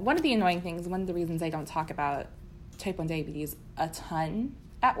 One of the annoying things, one of the reasons I don't talk about type 1 diabetes a ton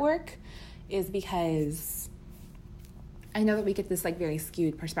at work is because I know that we get this like very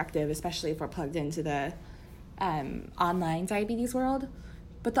skewed perspective, especially if we're plugged into the online diabetes world.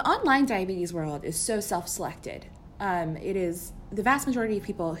 But the online diabetes world is so self-selected. It is the vast majority of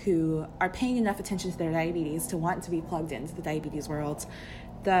people who are paying enough attention to their diabetes to want to be plugged into the diabetes world.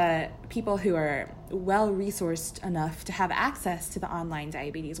 The people who are well-resourced enough to have access to the online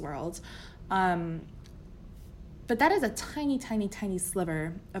diabetes world. But that is a tiny, tiny, tiny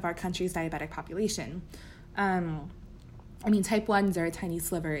sliver of our country's diabetic population. Type 1s are a tiny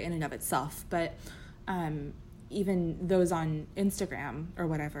sliver in and of itself, but even those on Instagram or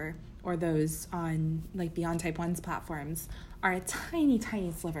whatever, or those on like Beyond Type 1's platforms are a tiny,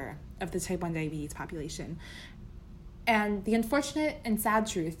 tiny sliver of the type 1 diabetes population. And the unfortunate and sad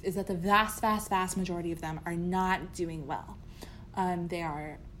truth is that the vast, vast, vast majority of them are not doing well. They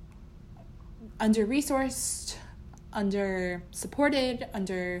are under-resourced, under-supported,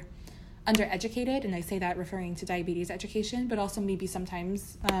 undereducated, and I say that referring to diabetes education, but also maybe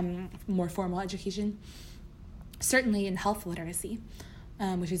sometimes more formal education. Certainly in health literacy,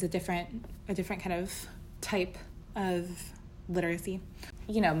 which is a different kind of type of literacy.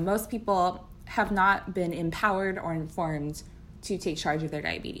 Most people have not been empowered or informed to take charge of their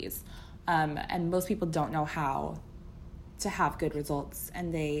diabetes, and most people don't know how to have good results,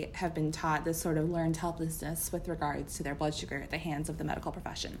 and they have been taught this sort of learned helplessness with regards to their blood sugar at the hands of the medical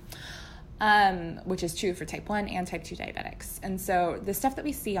profession, which is true for type 1 and type 2 diabetics. And so the stuff that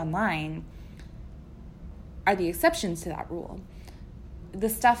we see online are the exceptions to that rule. The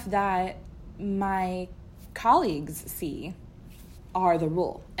stuff that my colleagues see are the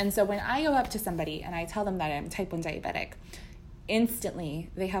rule. And so when I go up to somebody and I tell them that I'm type 1 diabetic, instantly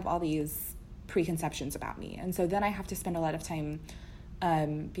they have all these preconceptions about me. And so then I have to spend a lot of time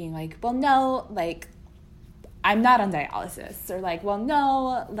being like, well, no, like, I'm not on dialysis, or like, well,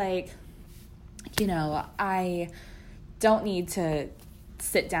 no, like, you know, I don't need to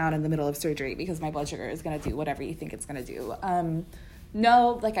sit down in the middle of surgery because my blood sugar is going to do whatever you think it's going to do.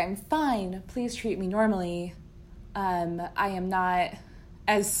 No, like, I'm fine. Please treat me normally. I am not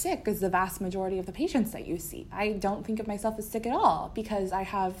as sick as the vast majority of the patients that you see. I don't think of myself as sick at all because I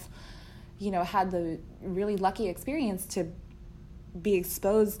have, you know, had the really lucky experience to be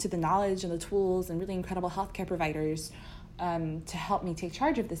exposed to the knowledge and the tools and really incredible healthcare providers to help me take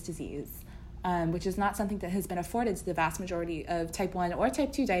charge of this disease, which is not something that has been afforded to the vast majority of type 1 or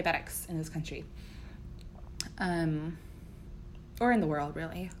type 2 diabetics in this country. Or in the world,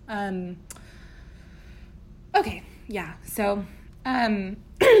 really. Okay, yeah, so I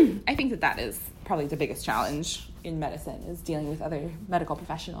think that is probably the biggest challenge in medicine, is dealing with other medical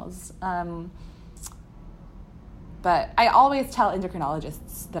professionals. But I always tell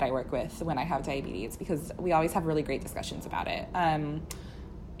endocrinologists that I work with when I have diabetes, because we always have really great discussions about it.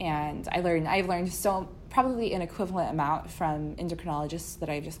 And I've learned so probably an equivalent amount from endocrinologists that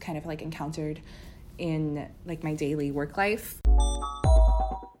I've just kind of like encountered in like my daily work life.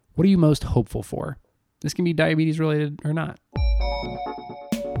 What are you most hopeful for? This can be diabetes related or not.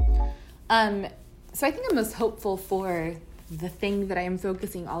 So I think I'm most hopeful for the thing that I am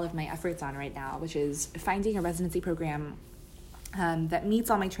focusing all of my efforts on right now, which is finding a residency program that meets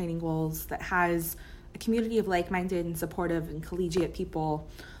all my training goals, that has a community of like-minded and supportive and collegiate people,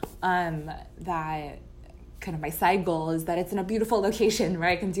 that kind of my side goal is that it's in a beautiful location where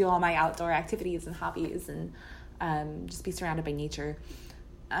I can do all my outdoor activities and hobbies and just be surrounded by nature.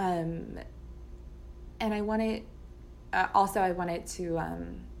 And I want it, I want it to,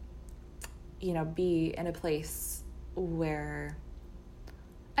 be in a place where,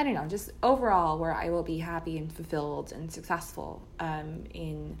 I don't know, just overall where I will be happy and fulfilled and successful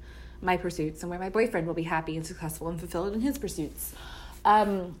in my pursuits, and where my boyfriend will be happy and successful and fulfilled in his pursuits.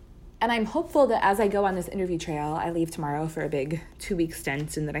 And I'm hopeful that as I go on this interview trail, I leave tomorrow for a big 2-week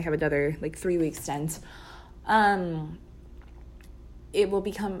stint, and then I have another 3-week stint. It will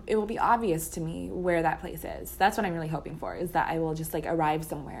be obvious to me where that place is. That's what I'm really hoping for, is that I will just arrive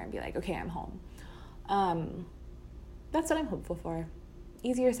somewhere and be like, okay, I'm home. That's what I'm hopeful for.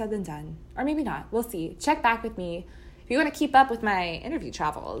 Easier said than done. Or maybe not. We'll see. Check back with me. If you want to keep up with my interview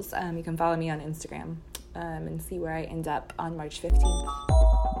travels, you can follow me on Instagram and see where I end up on March 15th.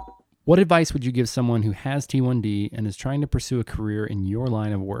 What advice would you give someone who has T1D and is trying to pursue a career in your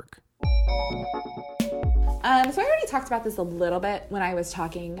line of work? So I already talked about this a little bit when I was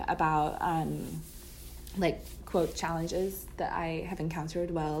talking about, quote, challenges that I have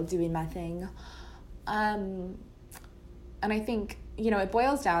encountered while doing my thing. And I think, it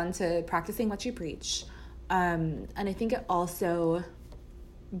boils down to practicing what you preach. And I think it also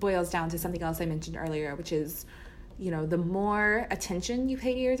boils down to something else I mentioned earlier, which is, the more attention you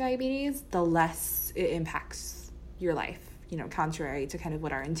pay to your diabetes, the less it impacts your life. Contrary to kind of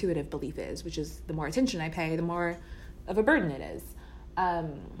what our intuitive belief is, which is the more attention I pay, the more of a burden it is.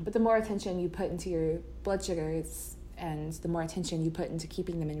 But the more attention you put into your blood sugars and the more attention you put into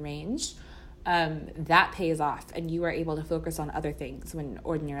keeping them in range, that pays off, and you are able to focus on other things when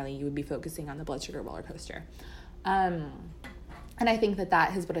ordinarily you would be focusing on the blood sugar roller coaster. And I think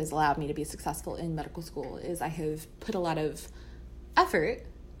that is what has allowed me to be successful in medical school, is I have put a lot of effort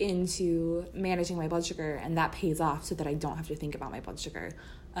into managing my blood sugar, and that pays off so that I don't have to think about my blood sugar,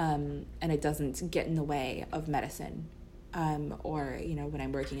 and it doesn't get in the way of medicine, or when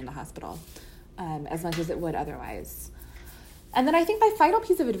I'm working in the hospital, as much as it would otherwise. And then I think my final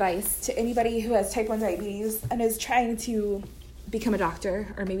piece of advice to anybody who has type 1 diabetes and is trying to become a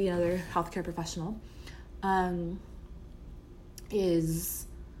doctor or maybe another healthcare professional, is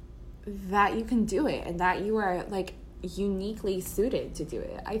that you can do it, and that you are uniquely suited to do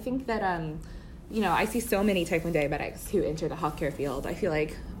it. I think that, I see so many type 1 diabetics who enter the healthcare field. I feel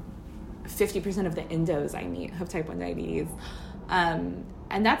like 50% of the endos I meet have type 1 diabetes. And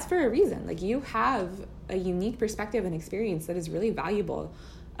that's for a reason. You have a unique perspective and experience that is really valuable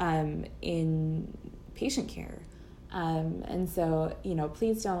in patient care. And so,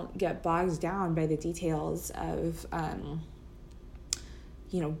 please don't get bogged down by the details of,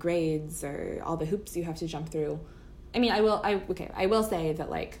 grades or all the hoops you have to jump through. I mean, I will say that,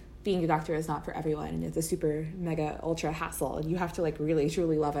 being a doctor is not for everyone, and it's a super mega ultra hassle, and you have to, really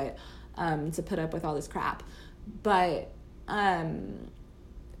truly love it to put up with all this crap. But,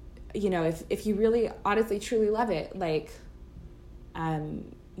 if you really honestly truly love it,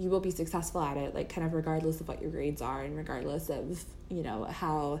 you will be successful at it, kind of regardless of what your grades are, and regardless of,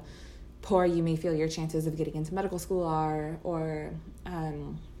 how poor you may feel your chances of getting into medical school are, or,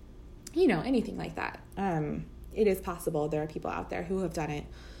 anything like that. It is possible. There are people out there who have done it.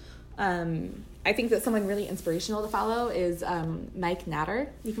 I think that someone really inspirational to follow is Mike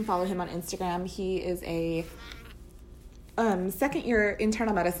Natter. You can follow him on Instagram. He is a second-year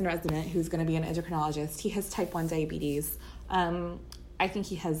internal medicine resident who's going to be an endocrinologist. He has type 1 diabetes. I think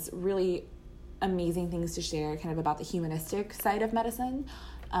he has really amazing things to share kind of about the humanistic side of medicine.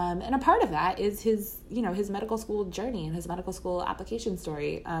 And a part of that is his medical school journey and his medical school application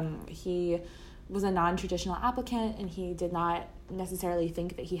story. He was a non-traditional applicant, and he did not necessarily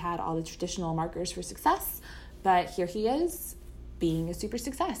think that he had all the traditional markers for success, but here he is being a super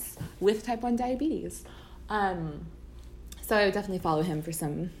success with type 1 diabetes. So I would definitely follow him for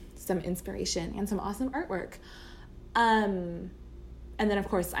some inspiration and some awesome artwork. And then, of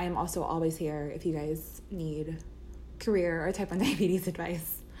course, I am also always here if you guys need career or type 1 diabetes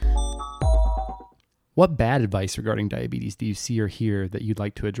advice. What bad advice regarding diabetes do you see or hear that you'd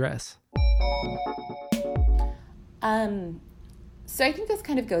like to address? So I think this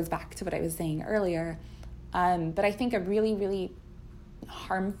kind of goes back to what I was saying earlier, but I think a really, really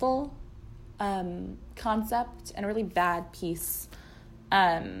harmful concept and a really bad piece,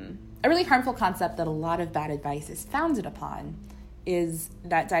 a really harmful concept that a lot of bad advice is founded upon is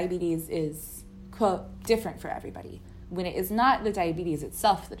that diabetes is, quote, different for everybody, when it is not the diabetes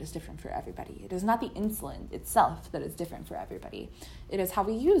itself that is different for everybody. It is not the insulin itself that is different for everybody. It is how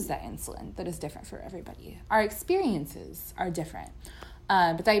we use that insulin that is different for everybody. Our experiences are different,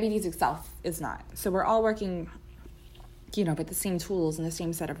 but diabetes itself is not. So we're all working, with the same tools and the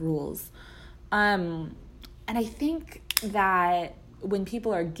same set of rules. And I think that when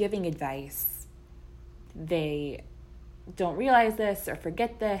people are giving advice, they don't realize this or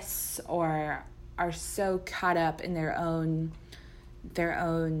forget this or are so caught up in their own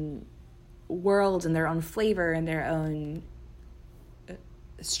world and their own flavor and their own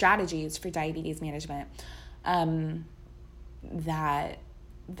strategies for diabetes management, that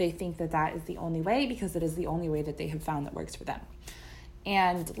they think that is the only way because it is the only way that they have found that works for them.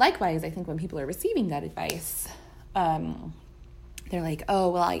 And likewise, I think when people are receiving that advice, they're like, oh,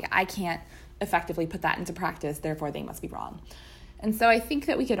 well, I can't effectively put that into practice, therefore they must be wrong. And so I think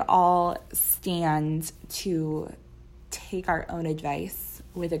that we could all stand to take our own advice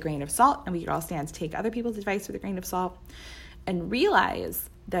with a grain of salt, and we could all stand to take other people's advice with a grain of salt and realize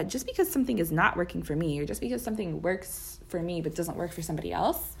that just because something is not working for me, or just because something works for me but doesn't work for somebody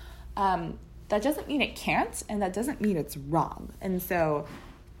else, that doesn't mean it can't, and that doesn't mean it's wrong. And so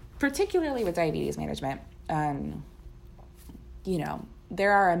particularly with diabetes management,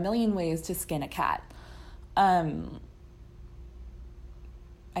 there are a million ways to skin a cat.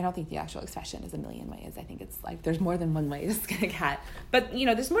 I don't think the actual expression is a million ways. I think it's like there's more than one way to skin a cat. But,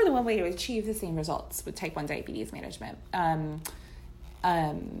 there's more than one way to achieve the same results with type 1 diabetes management.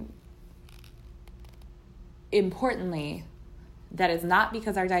 Importantly, that is not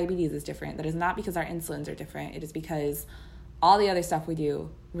because our diabetes is different. That is not because our insulins are different. It is because all the other stuff we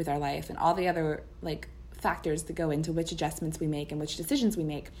do with our life and all the other factors that go into which adjustments we make and which decisions we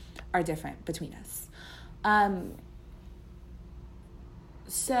make are different between us.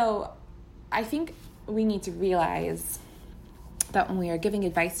 So I think we need to realize that when we are giving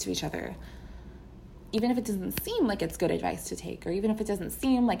advice to each other, even if it doesn't seem like it's good advice to take, or even if it doesn't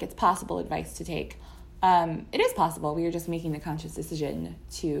seem like it's possible advice to take, it is possible. We are just making the conscious decision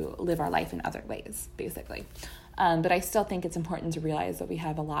to live our life in other ways, basically. But I still think it's important to realize that we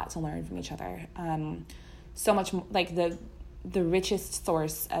have a lot to learn from each other. So much, the richest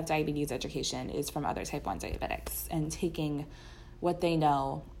source of diabetes education is from other type 1 diabetics, and taking what they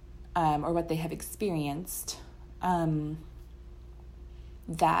know or what they have experienced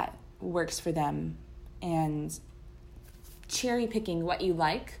that works for them, and cherry picking what you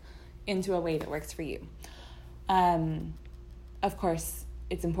like into a way that works for you. Of course,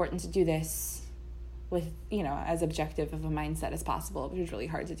 it's important to do this with, as objective of a mindset as possible, which is really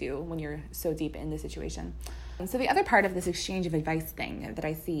hard to do when you're so deep in the situation. So the other part of this exchange of advice thing that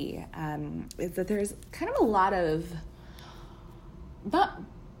I see is that there's kind of a lot of not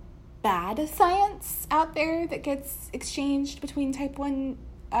bad science out there that gets exchanged between type 1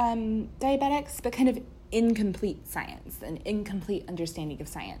 diabetics, but kind of incomplete science and incomplete understanding of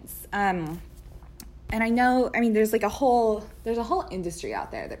science. And there's a whole industry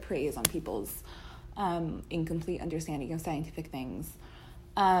out there that preys on people's incomplete understanding of scientific things.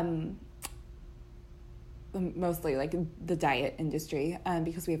 Mostly the diet industry,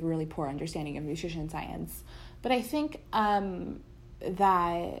 because we have a really poor understanding of nutrition science. But I think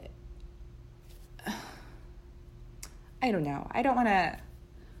that, I don't know, I don't want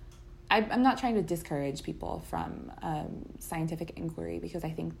I'm not trying to discourage people from scientific inquiry, because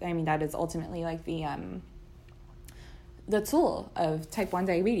that is ultimately like the tool of type 1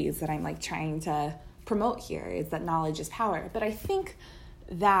 diabetes that I'm like trying to promote here, is that knowledge is power. But I think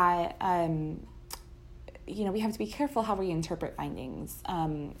that we have to be careful how we interpret findings,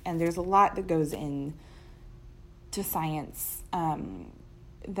 and there's a lot that goes in to science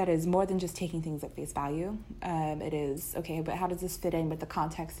that is more than just taking things at face value. It is, okay, but how does this fit in with the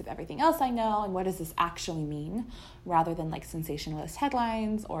context of everything else I know, and what does this actually mean, rather than like sensationalist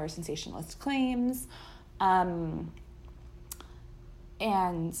headlines or sensationalist claims. And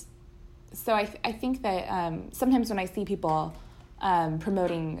so I think that sometimes when I see people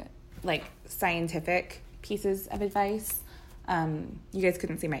promoting like scientific pieces of advice, you guys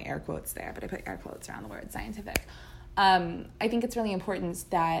couldn't see my air quotes there, but I put air quotes around the word scientific. I think it's really important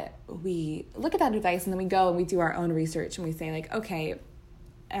that we look at that advice and then we go and we do our own research and we say like, okay,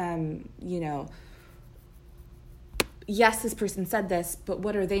 yes, this person said this, but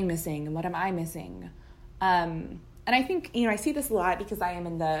what are they missing and what am I missing? And I think, I see this a lot because I am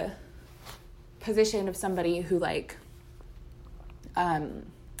in the position of somebody who like,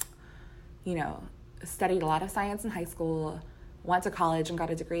 studied a lot of science in high school, went to college and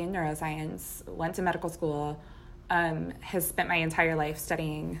got a degree in neuroscience, went to medical school, has spent my entire life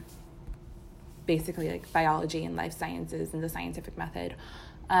studying basically like biology and life sciences and the scientific method.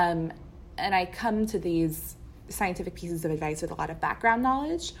 And I come to these scientific pieces of advice with a lot of background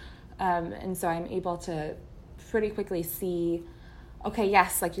knowledge. And so I'm able to pretty quickly see, okay,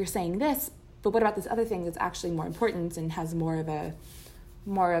 yes, like you're saying this, but what about this other thing that's actually more important and has more of a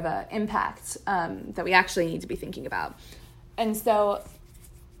impact that we actually need to be thinking about. And so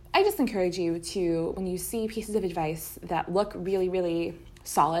I just encourage you to, when you see pieces of advice that look really, really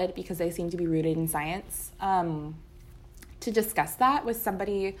solid because they seem to be rooted in science, to discuss that with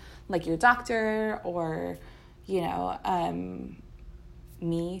somebody like your doctor or,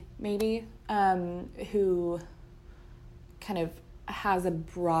 me maybe, who kind of has a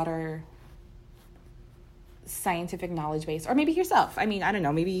broader scientific knowledge base, or maybe yourself. I mean, I don't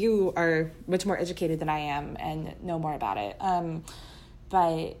know, maybe you are much more educated than I am and know more about it.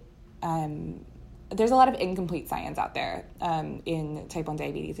 But there's a lot of incomplete science out there in type 1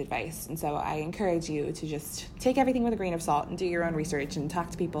 diabetes advice. And so I encourage you to just take everything with a grain of salt and do your own research and talk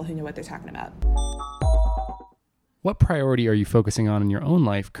to people who know what they're talking about. What priority are you focusing on in your own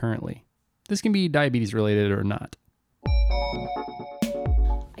life currently? This can be diabetes related or not.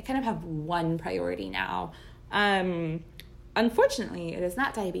 I kind of have one priority now. Unfortunately, it is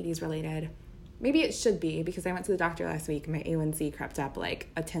not diabetes related. Maybe it should be, because I went to the doctor last week and my A1C crept up like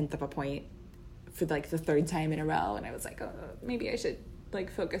 1/10 of a point for like the third time in a row. And I was like, oh, maybe I should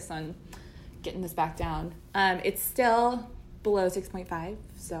like focus on getting this back down. It's still below 6.5.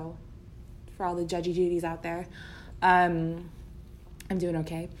 So for all the judgy Judies out there, I'm doing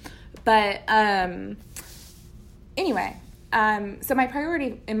okay. But anyway, so my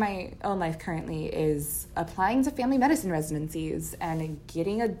priority in my own life currently is applying to family medicine residencies and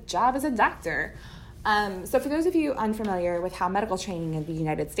getting a job as a doctor. So for those of you unfamiliar with how medical training in the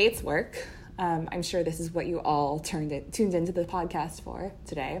United States work, I'm sure this is what you all tuned into the podcast for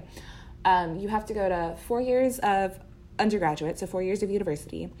today. You have to go to 4 years of undergraduate, so 4 years of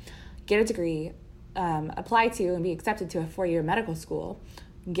university, get a degree, apply to and be accepted to a 4-year medical school,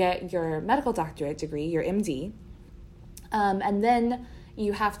 get your medical doctorate degree, your MD, and then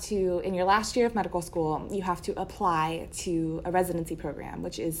you have to, in your last year of medical school, you have to apply to a residency program,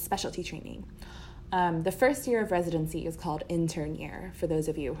 which is specialty training. The first year of residency is called intern year, for those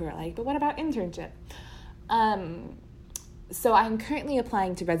of you who are like, but what about internship? So I'm currently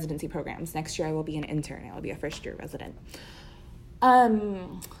applying to residency programs. Next year I will be an intern. I will be a first-year resident.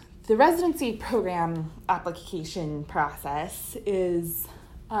 The residency program application process is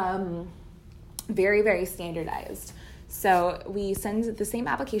very, very standardized. So we send the same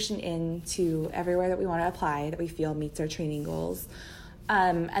application in to everywhere that we want to apply that we feel meets our training goals.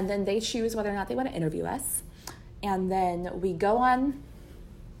 And then they choose whether or not they want to interview us. And then we go on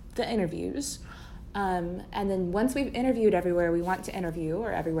the interviews. And then once we've interviewed everywhere we want to interview,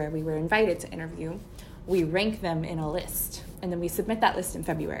 or everywhere we were invited to interview, we rank them in a list. And then we submit that list in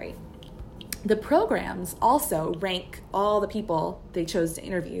February. The programs also rank all the people they chose to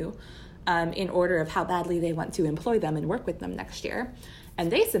interview in order of how badly they want to employ them and work with them next year.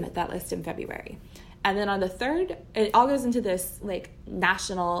 And they submit that list in February. And then on the 3rd, it all goes into this like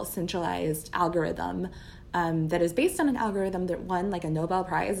national centralized algorithm that is based on an algorithm that won like a Nobel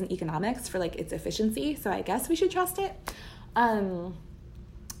Prize in economics for like its efficiency. So I guess we should trust it. And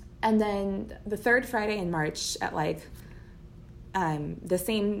then the 3rd Friday in March at like the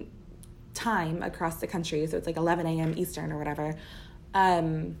same time across the country, so it's like 11 a.m. Eastern or whatever,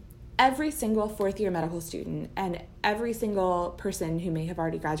 every single fourth-year medical student and every single person who may have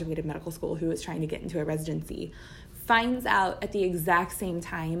already graduated medical school who is trying to get into a residency finds out at the exact same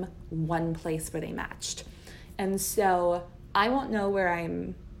time one place where they matched. And so I won't know where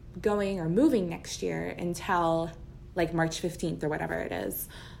I'm going or moving next year until like March 15th or whatever it is.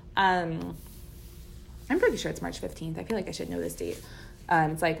 I'm pretty sure it's March 15th. I feel like I should know this date.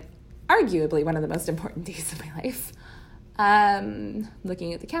 It's like arguably one of the most important days of my life.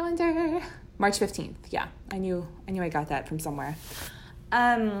 Looking at the calendar, March 15th. Yeah, I knew I got that from somewhere.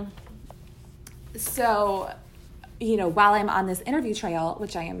 So, you know, while I'm on this interview trail,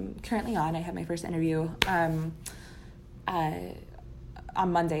 which I am currently on, I have my first interview,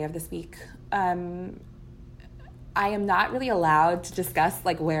 on Monday of this week. I am not really allowed to discuss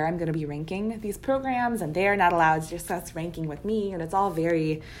like where I'm going to be ranking these programs, and they're not allowed to discuss ranking with me. And it's all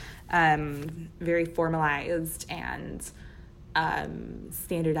very, very formalized and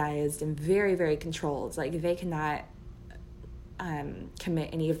standardized and very, very controlled. Like they cannot commit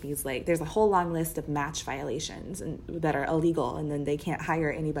any of these, like there's a whole long list of match violations that are illegal, and then they can't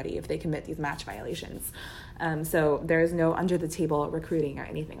hire anybody if they commit these match violations. So there is no under the table recruiting or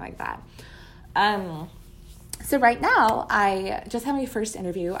anything like that. So right now I just had my first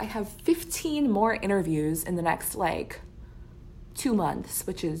interview. I have 15 more interviews in the next like 2 months,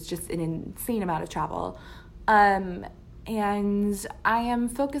 which is just an insane amount of travel. And I am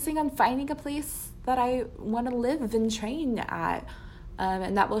focusing on finding a place that I want to live and train at,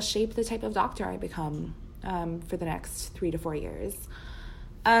 and that will shape the type of doctor I become for the next 3 to 4 years.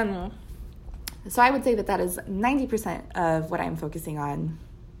 So I would say that is 90% of what I'm focusing on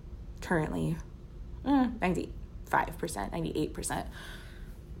currently. 95%, 98%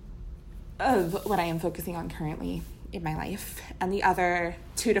 of what I am focusing on currently in my life. And the other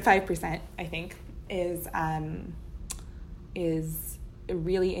 2 to 5%, I think, is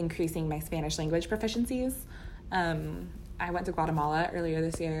really increasing my Spanish language proficiencies. I went to Guatemala earlier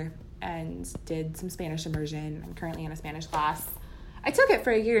this year and did some Spanish immersion. I'm currently in a Spanish class. I took it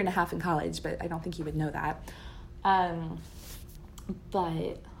for 1.5 years in college, but I don't think you would know that.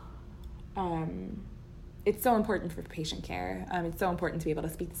 It's so important for patient care. It's so important to be able to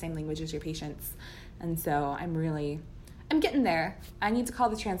speak the same language as your patients. And so I'm getting there. I need to call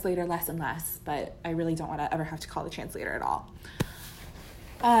the translator less and less, but I really don't want to ever have to call the translator at all.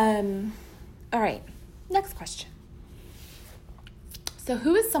 All right, next question. So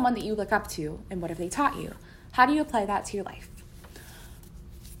who is someone that you look up to, and what have they taught you? How do you apply that to your life?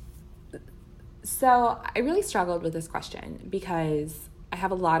 So I really struggled with this question because I have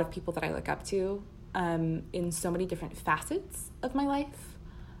a lot of people that I look up to in so many different facets of my life.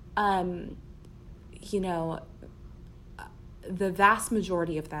 The vast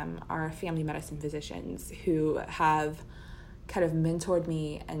majority of them are family medicine physicians who have kind of mentored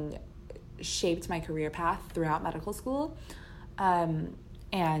me and shaped my career path throughout medical school.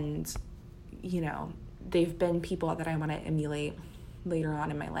 They've been people that I want to emulate later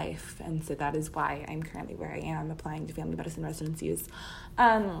on in my life. And so that is why I'm currently where I am, applying to family medicine residencies.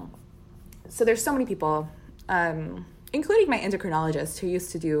 So there's so many people, including my endocrinologist who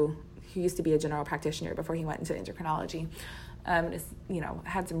used to be a general practitioner before he went into endocrinology.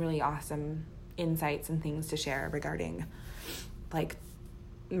 Had some really awesome insights and things to share regarding like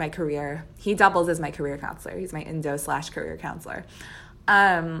my career. He doubles as my career counselor. He's my endo/career counselor.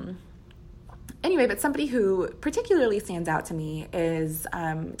 Anyway, but somebody who particularly stands out to me is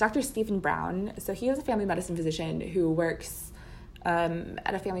Dr. Stephen Brown. So he is a family medicine physician who works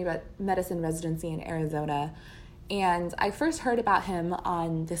at a family medicine residency in Arizona. And I first heard about him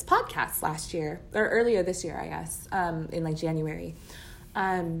on this podcast earlier this year, I guess, in like January,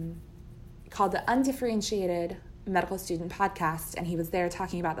 called the Undifferentiated Medical Student Podcast. And he was there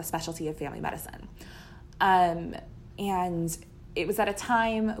talking about the specialty of family medicine. And it was at a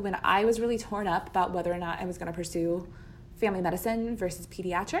time when I was really torn up about whether or not I was going to pursue family medicine versus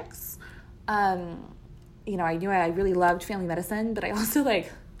pediatrics. I knew I really loved family medicine, but I also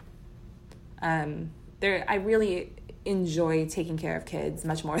I really enjoy taking care of kids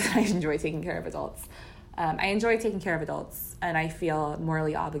much more than I enjoy taking care of adults. I enjoy taking care of adults, and I feel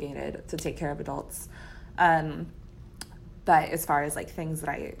morally obligated to take care of adults. But as far as things that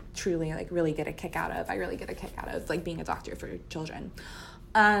I truly really get a kick out of, I really get a kick out of being a doctor for children.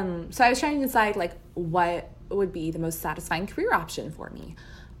 So I was trying to decide what would be the most satisfying career option for me.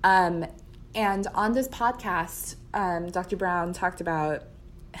 And on this podcast, Dr. Brown talked about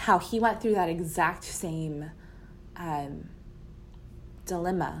how he went through that exact same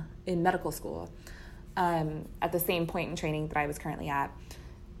dilemma in medical school at the same point in training that I was currently at.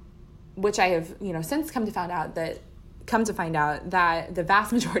 which I have, since come to find out that the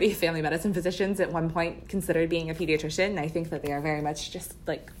vast majority of family medicine physicians at one point considered being a pediatrician. I think that they are very much just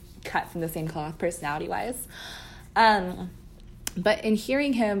like cut from the same cloth personality-wise. But in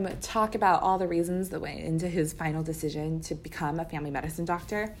hearing him talk about all the reasons that went into his final decision to become a family medicine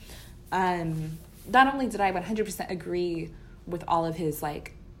doctor, not only did I 100% agree with all of his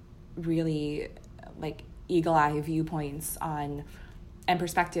like really like eagle-eye viewpoints on and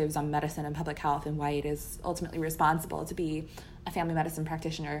perspectives on medicine and public health and why it is ultimately responsible to be a family medicine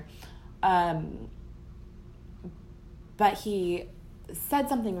practitioner, but he said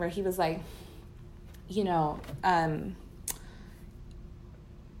something where he was like,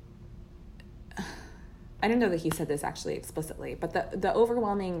 I don't know that he said this actually explicitly, but the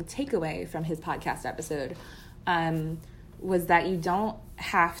overwhelming takeaway from his podcast episode was that you don't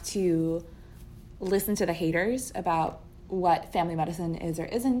have to listen to the haters about what family medicine is or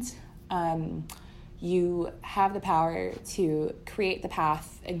isn't. You have the power to create the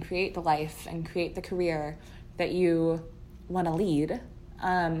path and create the life and create the career that you want to lead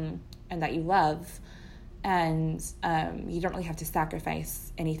and that you love. And you don't really have to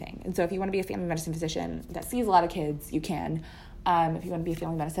sacrifice anything. And so if you want to be a family medicine physician that sees a lot of kids, you can. If you want to be a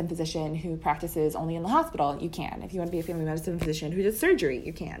family medicine physician who practices only in the hospital, you can. If you want to be a family medicine physician who does surgery,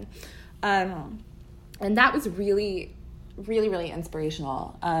 you can. And that was really, really, really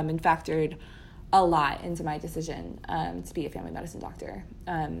inspirational and factored a lot into my decision to be a family medicine doctor,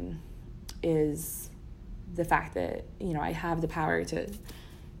 is the fact that, I have the power to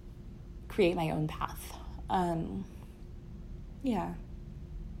create my own path. Yeah.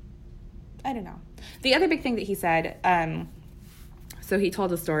 I don't know. The other big thing that he said, so he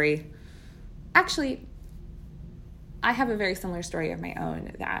told a story. Actually, I have a very similar story of my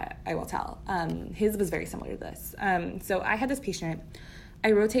own that I will tell. His was very similar to this. So I had this patient.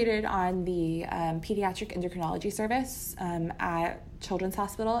 I rotated on the pediatric endocrinology service at Children's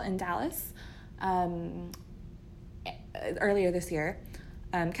Hospital in Dallas earlier this year.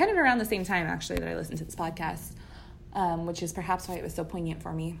 Kind of around the same time, actually, that I listened to this podcast, which is perhaps why it was so poignant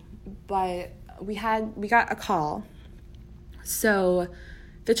for me. But we got a call. So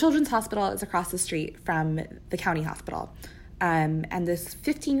the Children's Hospital is across the street from the county hospital. And this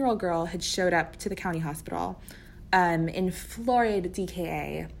 15-year-old girl had showed up to the county hospital in florid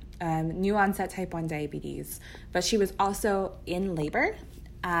DKA, new onset type 1 diabetes. But she was also in labor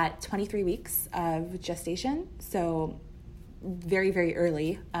at 23 weeks of gestation. So very, very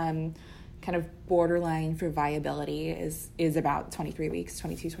early, kind of borderline for viability is about 23 weeks,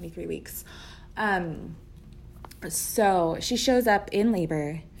 23 weeks. So she shows up in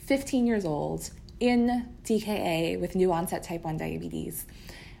labor, 15 years old, in DKA with new onset type 1 diabetes.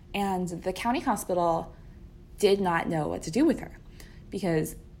 And the county hospital did not know what to do with her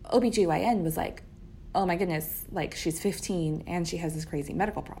because OBGYN was like, oh my goodness, like she's 15 and she has this crazy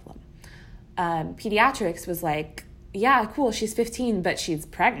medical problem. Pediatrics was like, yeah, cool, she's 15, but she's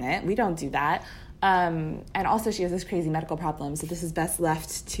pregnant. We don't do that. And also she has this crazy medical problem, so this is best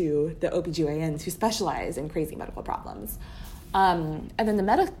left to the OBGYNs who specialize in crazy medical problems. And then the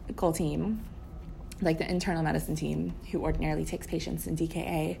medical team, like the internal medicine team, who ordinarily takes patients in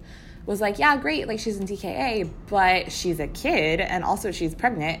DKA, was like, yeah, great, like she's in DKA, but she's a kid, and also she's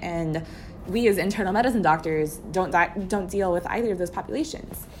pregnant, and we as internal medicine doctors don't deal with either of those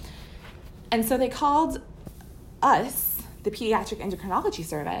populations. And so they called us, the pediatric endocrinology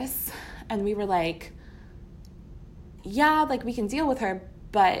service, and we were like, yeah, like we can deal with her,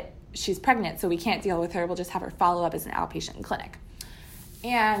 but she's pregnant, so we can't deal with her. We'll just have her follow up as an outpatient clinic.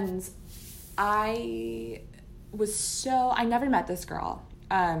 And I never met this girl.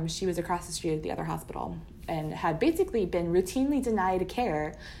 She was across the street at the other hospital and had basically been routinely denied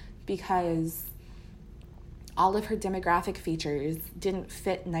care because all of her demographic features didn't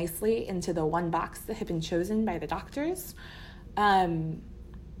fit nicely into the one box that had been chosen by the doctors. And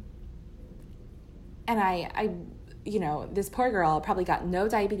I this poor girl probably got no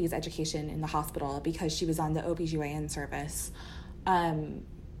diabetes education in the hospital because she was on the OBGYN service.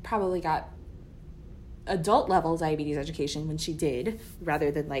 Probably got adult level diabetes education when she did,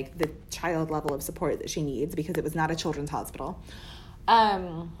 rather than like the child level of support that she needs because it was not a children's hospital.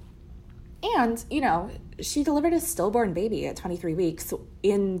 And, she delivered a stillborn baby at 23 weeks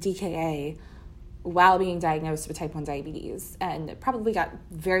in DKA while being diagnosed with type 1 diabetes, and probably got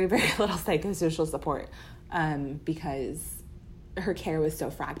very, very little psychosocial support because her care was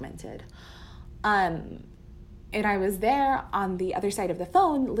so fragmented. And I was there on the other side of the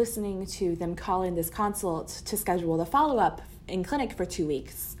phone listening to them call in this consult to schedule the follow-up in clinic for 2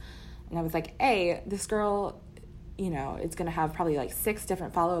 weeks. And I was like, hey, this girl, it's going to have probably like 6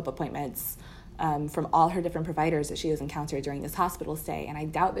 different follow-up appointments from all her different providers that she has encountered during this hospital stay. And I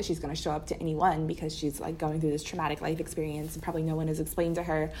doubt that she's going to show up to any one because she's like going through this traumatic life experience and probably no one has explained to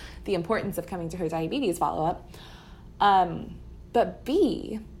her the importance of coming to her diabetes follow-up. But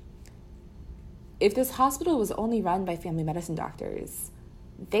B, if this hospital was only run by family medicine doctors,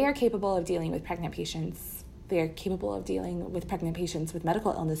 they are capable of dealing with pregnant patients. They are capable of dealing with pregnant patients with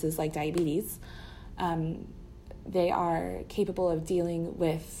medical illnesses like diabetes. They are capable of dealing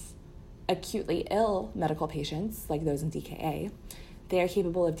with acutely ill medical patients like those in DKA. They are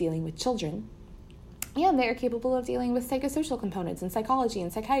capable of dealing with children. And they are capable of dealing with psychosocial components in psychology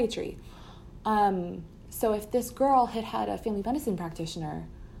and psychiatry. So if this girl had had a family medicine practitioner,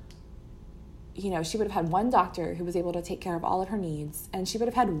 she would have had one doctor who was able to take care of all of her needs, and she would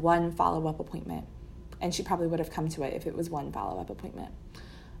have had one follow-up appointment. And she probably would have come to it if it was one follow-up appointment.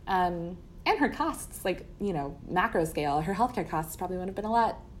 And her costs, macro scale, her healthcare costs probably would have been a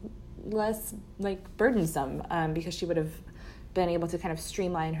lot less burdensome because she would have been able to kind of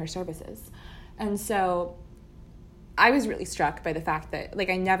streamline her services. And so I was really struck by the fact that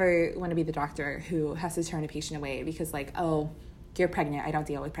I never want to be the doctor who has to turn a patient away because oh, you're pregnant, I don't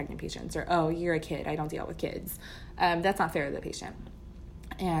deal with pregnant patients, or oh, you're a kid, I don't deal with kids. That's not fair to the patient.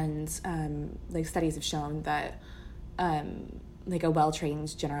 And studies have shown that a well-trained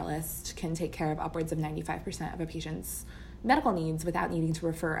generalist can take care of upwards of 95% of a patient's medical needs without needing to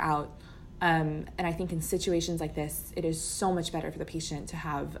refer out. And I think in situations like this, it is so much better for the patient to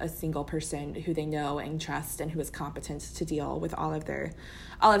have a single person who they know and trust and who is competent to deal with all of their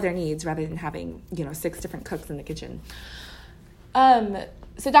needs rather than having 6 different cooks in the kitchen.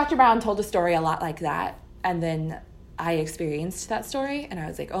 So Dr. Brown told a story a lot like that, and then I experienced that story, and I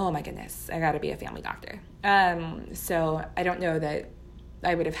was like, oh my goodness, I got to be a family doctor. So I don't know that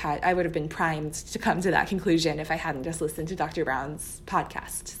I would have been primed to come to that conclusion if I hadn't just listened to Dr. Brown's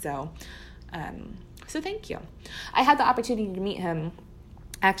podcast. So thank you. I had the opportunity to meet him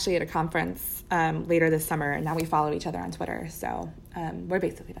actually at a conference later this summer, and now we follow each other on Twitter. So we're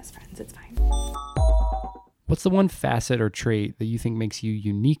basically best friends. It's fine. What's the one facet or trait that you think makes you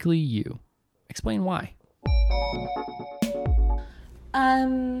uniquely you? Explain why.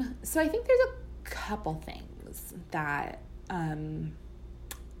 So I think there's a couple things that I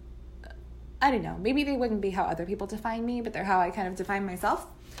don't know, maybe they wouldn't be how other people define me, but they're how I kind of define myself.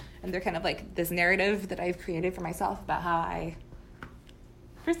 And they're kind of like this narrative that I've created for myself about how I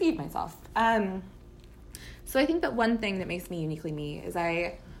perceive myself. So I think that one thing that makes me uniquely me is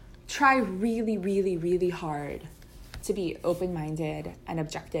I try really, really, really hard to be open-minded and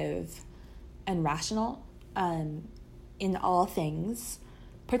objective and rational in all things,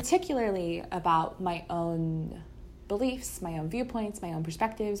 particularly about my own beliefs, my own viewpoints, my own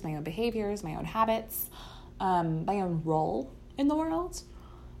perspectives, my own behaviors, my own habits, my own role in the world.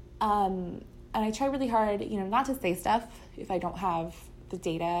 And I try really hard, not to say stuff if I don't have the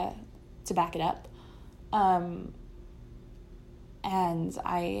data to back it up. And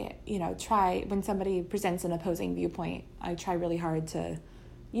I, try, when somebody presents an opposing viewpoint, I try really hard to,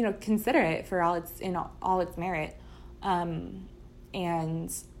 consider it for all its merit,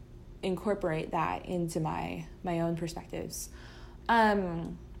 and incorporate that into my own perspectives.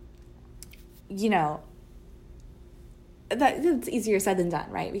 It's easier said than done,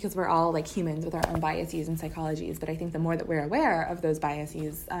 right? Because we're all humans with our own biases and psychologies. But I think the more that we're aware of those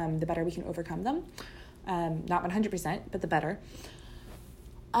biases, the better we can overcome them. Not 100%, but the better.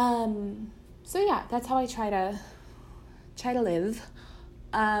 So yeah, that's how I try to live.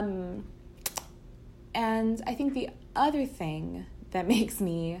 And I think the other thing that makes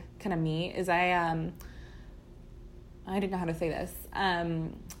me kind of me is I don't know how to say this.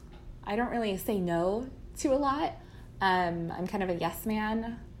 I don't really say no to a lot. I'm kind of a yes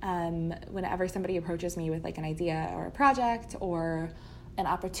man. Whenever somebody approaches me with an idea or a project or an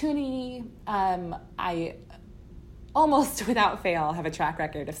opportunity, I almost without fail have a track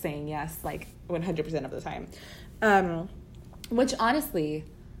record of saying yes 100% of the time, which honestly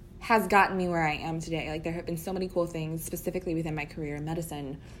has gotten me where I am today. There have been so many cool things specifically within my career in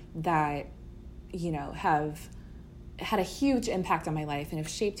medicine that have had a huge impact on my life and have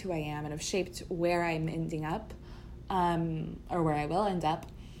shaped who I am and have shaped where I'm ending up, or where I will end up,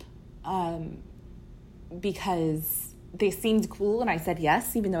 because they seemed cool and I said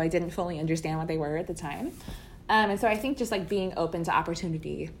yes, even though I didn't fully understand what they were at the time. And so I think just being open to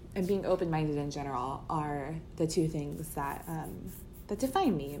opportunity and being open-minded in general are the two things that that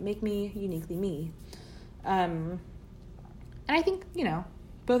define me, make me uniquely me. And I think,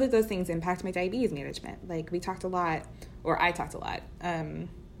 both of those things impact my diabetes management. I talked a lot,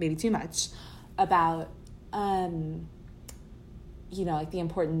 maybe too much, about like the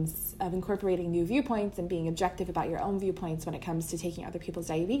importance of incorporating new viewpoints and being objective about your own viewpoints when it comes to taking other people's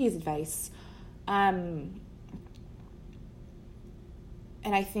diabetes advice. And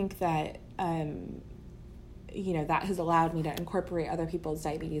I think that, that has allowed me to incorporate other people's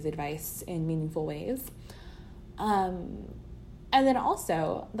diabetes advice in meaningful ways. And then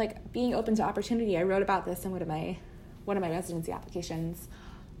also, like, being open to opportunity. I wrote about this in one of my residency applications.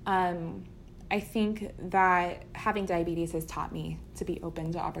 I think that having diabetes has taught me to be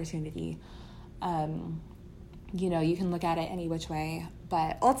open to opportunity. You can look at it any which way,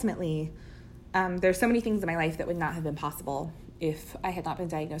 but ultimately, there's so many things in my life that would not have been possible if I had not been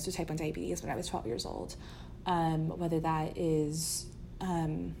diagnosed with type 1 diabetes when I was 12 years old. Whether that is,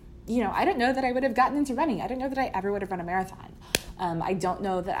 I don't know that I would have gotten into running. I don't know that I ever would have run a marathon. I don't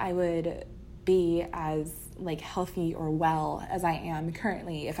know that I would be as healthy or well as I am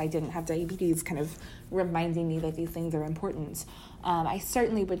currently if I didn't have diabetes kind of reminding me that these things are important. I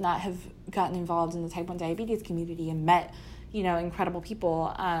certainly would not have gotten involved in the type 1 diabetes community and met, incredible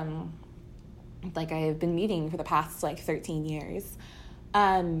people like I have been meeting for the past 13 years.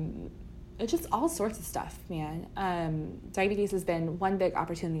 Just all sorts of stuff, man. Diabetes has been one big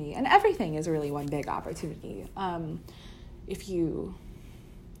opportunity, and everything is really one big opportunity. If you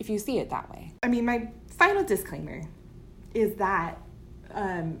see it that way. I mean, my final disclaimer is that,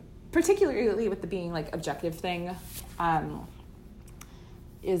 particularly with the being objective thing,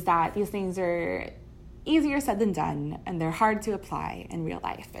 is that these things are easier said than done, and they're hard to apply in real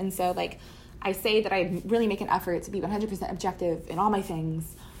life. And so I say that I really make an effort to be 100% objective in all my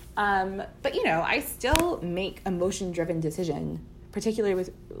things. But I still make emotion-driven decision, particularly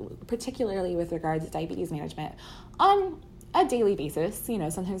with regard to diabetes management on a daily basis,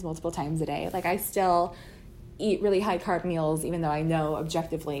 sometimes multiple times a day. I still eat really high carb meals, even though I know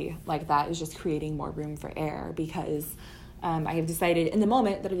objectively that is just creating more room for error, because I have decided in the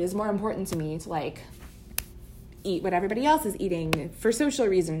moment that it is more important to me to eat what everybody else is eating for social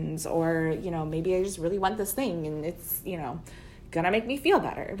reasons, or maybe I just really want this thing and it's gonna make me feel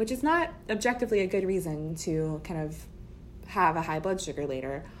better, which is not objectively a good reason to kind of have a high blood sugar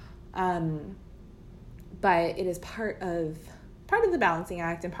later. But it is part of the balancing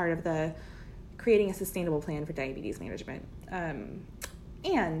act and part of the creating a sustainable plan for diabetes management.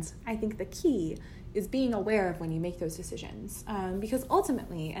 And I think the key is being aware of when you make those decisions, because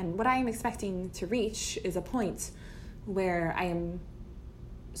ultimately, and what I am expecting to reach is a point where I am,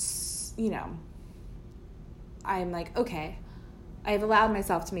 I'm okay, I have allowed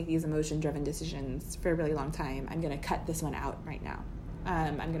myself to make these emotion-driven decisions for a really long time. I'm going to cut this one out right now.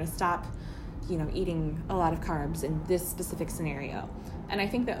 I'm going to stop eating a lot of carbs in this specific scenario. And I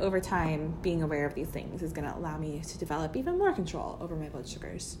think that over time, being aware of these things is going to allow me to develop even more control over my blood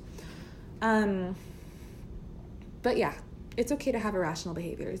sugars. But yeah, it's okay to have irrational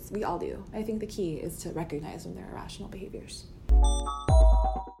behaviors. We all do. I think the key is to recognize when they're irrational behaviors.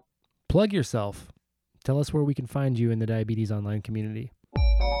 Plug yourself. Tell us where we can find you in the Diabetes Online community.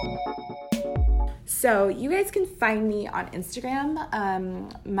 So you guys can find me on Instagram.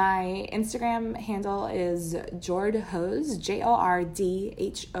 My Instagram handle is JordHose,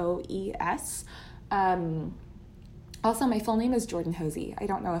 JORDHOES. Also, my full name is Jordan Hosey. I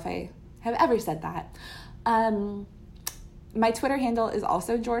don't know if I have ever said that. My Twitter handle is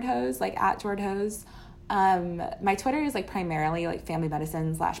also JordHose, at JordHose. My Twitter is primarily family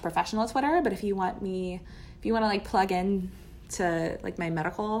medicine / professional Twitter, but if you want to plug in to my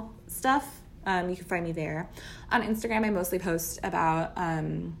medical stuff, you can find me there. On Instagram, I mostly post about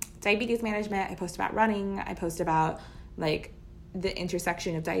diabetes management. I post about running. I post about the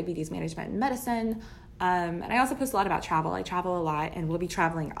intersection of diabetes management and medicine. And I also post a lot about travel. I travel a lot and will be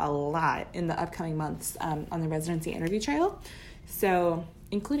traveling a lot in the upcoming months on the residency interview trail. So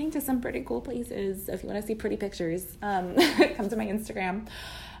including to some pretty cool places. So if you want to see pretty pictures, come to my Instagram.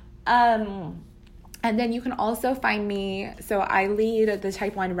 And then you can also find me, so I lead the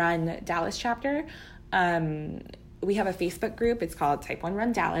Type 1 Run Dallas chapter. We have a Facebook group. It's called Type 1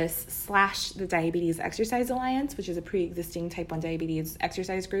 Run Dallas / the Diabetes Exercise Alliance, which is a pre-existing Type 1 diabetes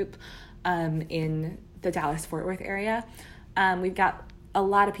exercise group in the Dallas-Fort Worth area. We've got a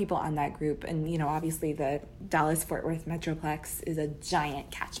lot of people on that group, and obviously the Dallas-Fort Worth Metroplex is a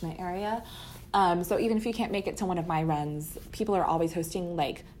giant catchment area. So even if you can't make it to one of my runs, people are always hosting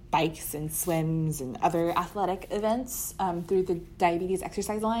bikes and swims and other athletic events through the Diabetes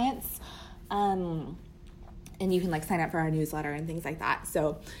Exercise Alliance. And you can sign up for our newsletter and things like that.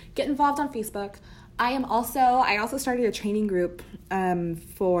 So get involved on Facebook. I also started a training group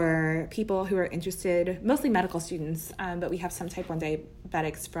for people who are interested, mostly medical students, but we have some Type 1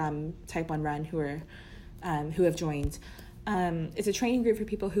 diabetics from Type 1 Run who are who have joined. It's a training group for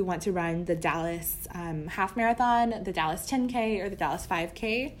people who want to run the Dallas half marathon, the Dallas 10K, or the Dallas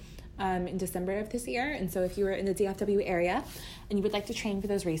 5K in December of this year. And so if you are in the DFW area and you would like to train for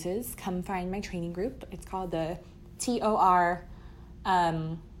those races, come find my training group. It's called the TOR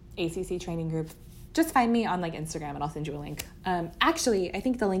ACC training group. Just find me on like Instagram and I'll send you a link. Actually, I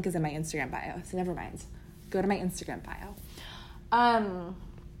think the link is in my Instagram bio, so never mind. Go to my Instagram bio.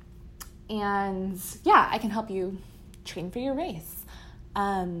 And yeah, I can help you train for your race.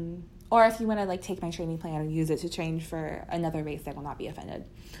 Or if you want to like take my training plan and use it to train for another race, I will not be offended.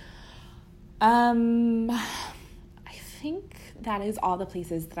 I think that is all the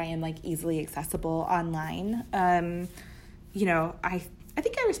places that I am like easily accessible online. You know, I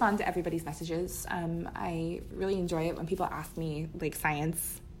think I respond to everybody's messages. I really enjoy it when people ask me like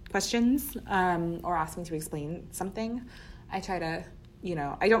science questions, or ask me to explain something. I try to, you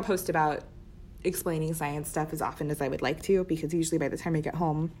know, I don't post about explaining science stuff as often as I would like to, because usually by the time I get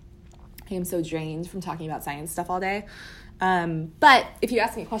home, I am so drained from talking about science stuff all day. But if you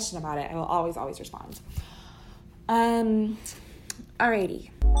ask me a question about it, I will always respond. Alrighty.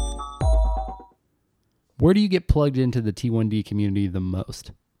 Where do you get plugged into the T1D community the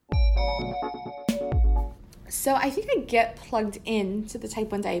most? So I think I get plugged into the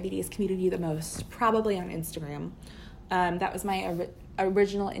type 1 diabetes community the most, probably on Instagram. That was my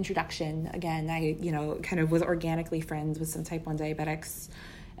original introduction. Again, I, you know, kind of was organically friends with some type 1 diabetics.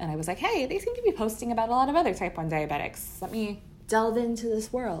 And I was like, hey, they seem to be posting about a lot of other type 1 diabetics. Let me delve into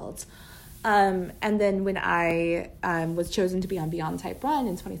this world. And then when I was chosen to be on Beyond Type 1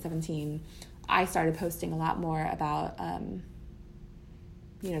 in 2017, I started posting a lot more about,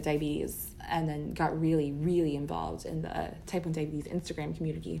 you know, diabetes, and then got really, really involved in the type 1 diabetes Instagram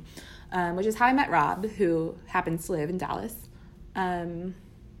community, which is how I met Rob, who happens to live in Dallas. You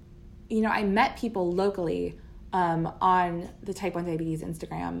know, I met people locally on the type 1 diabetes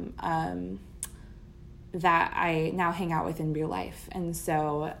Instagram that I now hang out with in real life. And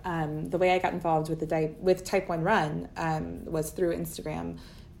so the way I got involved with Type 1 Run was through Instagram,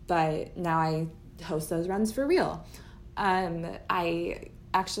 but now I host those runs for real. I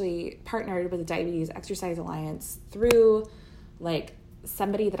actually partnered with the Diabetes Exercise Alliance through like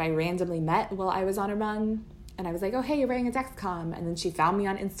somebody that I randomly met while I was on a run. And I was like, oh, hey, you're wearing a Dexcom. And then she found me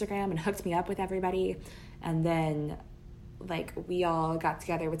on Instagram and hooked me up with everybody. And then like we all got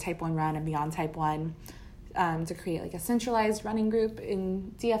together with Type 1 Run and Beyond Type 1 to create like a centralized running group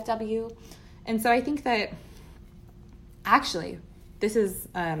in DFW. And so I think that actually this is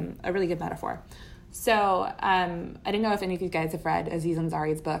a really good metaphor. So I didn't know if any of you guys have read Aziz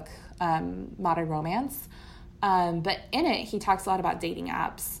Ansari's book, Modern Romance, but in it he talks a lot about dating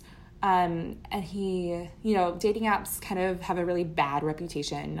apps. And he, you know, dating apps kind of have a really bad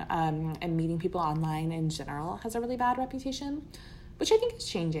reputation, and meeting people online in general has a really bad reputation, which I think is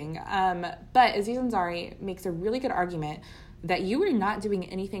changing. But Aziz Ansari makes a really good argument that you are not doing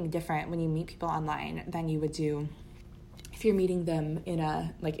anything different when you meet people online than you would do if you're meeting them in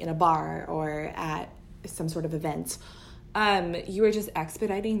a bar or at some sort of event. You are just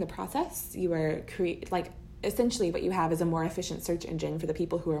expediting the process. You are essentially what you have is a more efficient search engine for the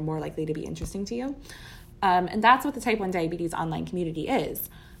people who are more likely to be interesting to you. And that's what the type 1 diabetes online community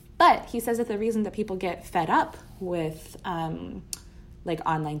is. But he says that the reason that people get fed up with like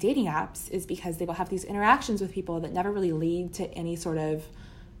online dating apps is because they will have these interactions with people that never really lead to any sort of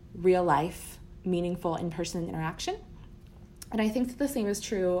real life, meaningful in-person interaction. And I think that the same is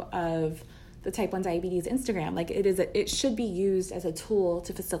true of the type 1 diabetes Instagram. Like it should be used as a tool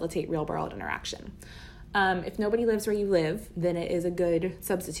to facilitate real world interaction. If nobody lives where you live, then it is a good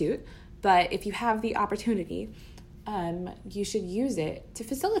substitute. But if you have the opportunity, you should use it to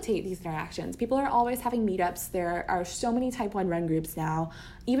facilitate these interactions. People are always having meetups. There are so many type 1 run groups now.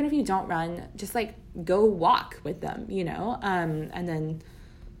 Even if you don't run, just like go walk with them, you know? And then,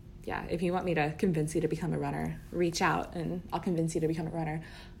 yeah, if you want me to convince you to become a runner, reach out and I'll convince you to become a runner.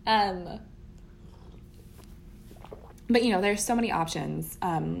 But, you know, there's so many options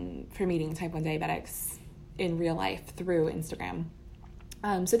for meeting type 1 diabetics in real life through Instagram.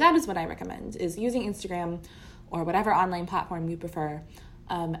 So that is what I recommend, is using Instagram or whatever online platform you prefer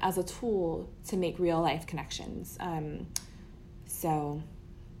as a tool to make real life connections. So,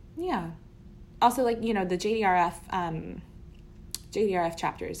 yeah. Also, like, you know, the JDRF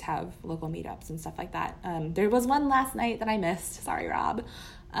chapters have local meetups and stuff like that. There was one last night that I missed. Sorry, Rob.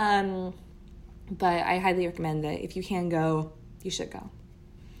 But I highly recommend that if you can go, you should go.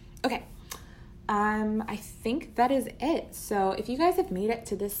 Okay. I think that is it. So if you guys have made it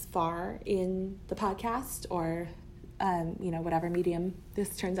to this far in the podcast or, you know, whatever medium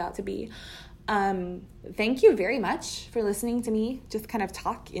this turns out to be, Thank you very much for listening to me just kind of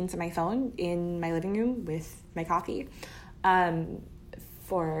talk into my phone in my living room with my coffee.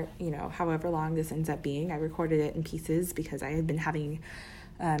 For, however long this ends up being. I recorded it in pieces because I had been having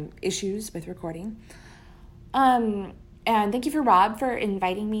issues with recording. And thank you for Rob for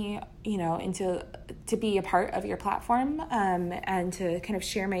inviting me, to be a part of your platform, and to kind of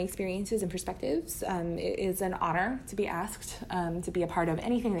share my experiences and perspectives. It is an honor to be asked to be a part of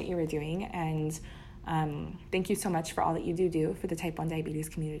anything that you were doing. And thank you so much for all that you do for the type 1 diabetes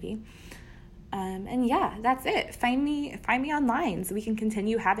community. And yeah, that's it. Find me online so we can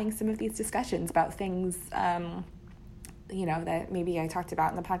continue having some of these discussions about things, that maybe I talked about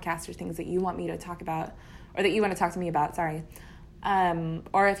in the podcast, or things that you want me to talk about, or that you want to talk to me about, sorry.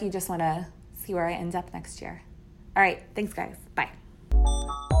 Or if you just want to see where I end up next year. All right. Thanks, guys. Bye.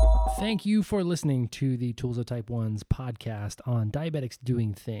 Thank you for listening to the Tools of Type 1's podcast on diabetics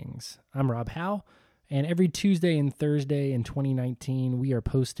doing things. I'm Rob Howe, and every Tuesday and Thursday in 2019, we are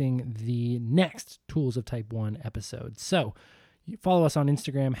posting the next Tools of Type 1 episode. So you follow us on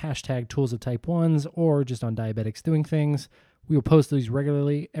Instagram, # Tools of Type 1s, or just on Diabetics Doing Things. We will post these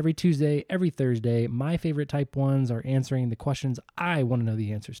regularly every Tuesday, every Thursday. My favorite Type 1s are answering the questions I want to know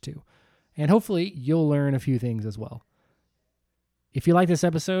the answers to. And hopefully you'll learn a few things as well. If you like this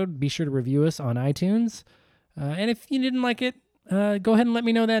episode, be sure to review us on iTunes. And if you didn't like it, go ahead and let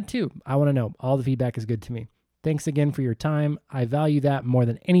me know that too. I want to know. All the feedback is good to me. Thanks again for your time. I value that more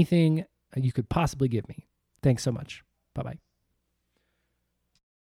than anything you could possibly give me. Thanks so much. Bye-bye.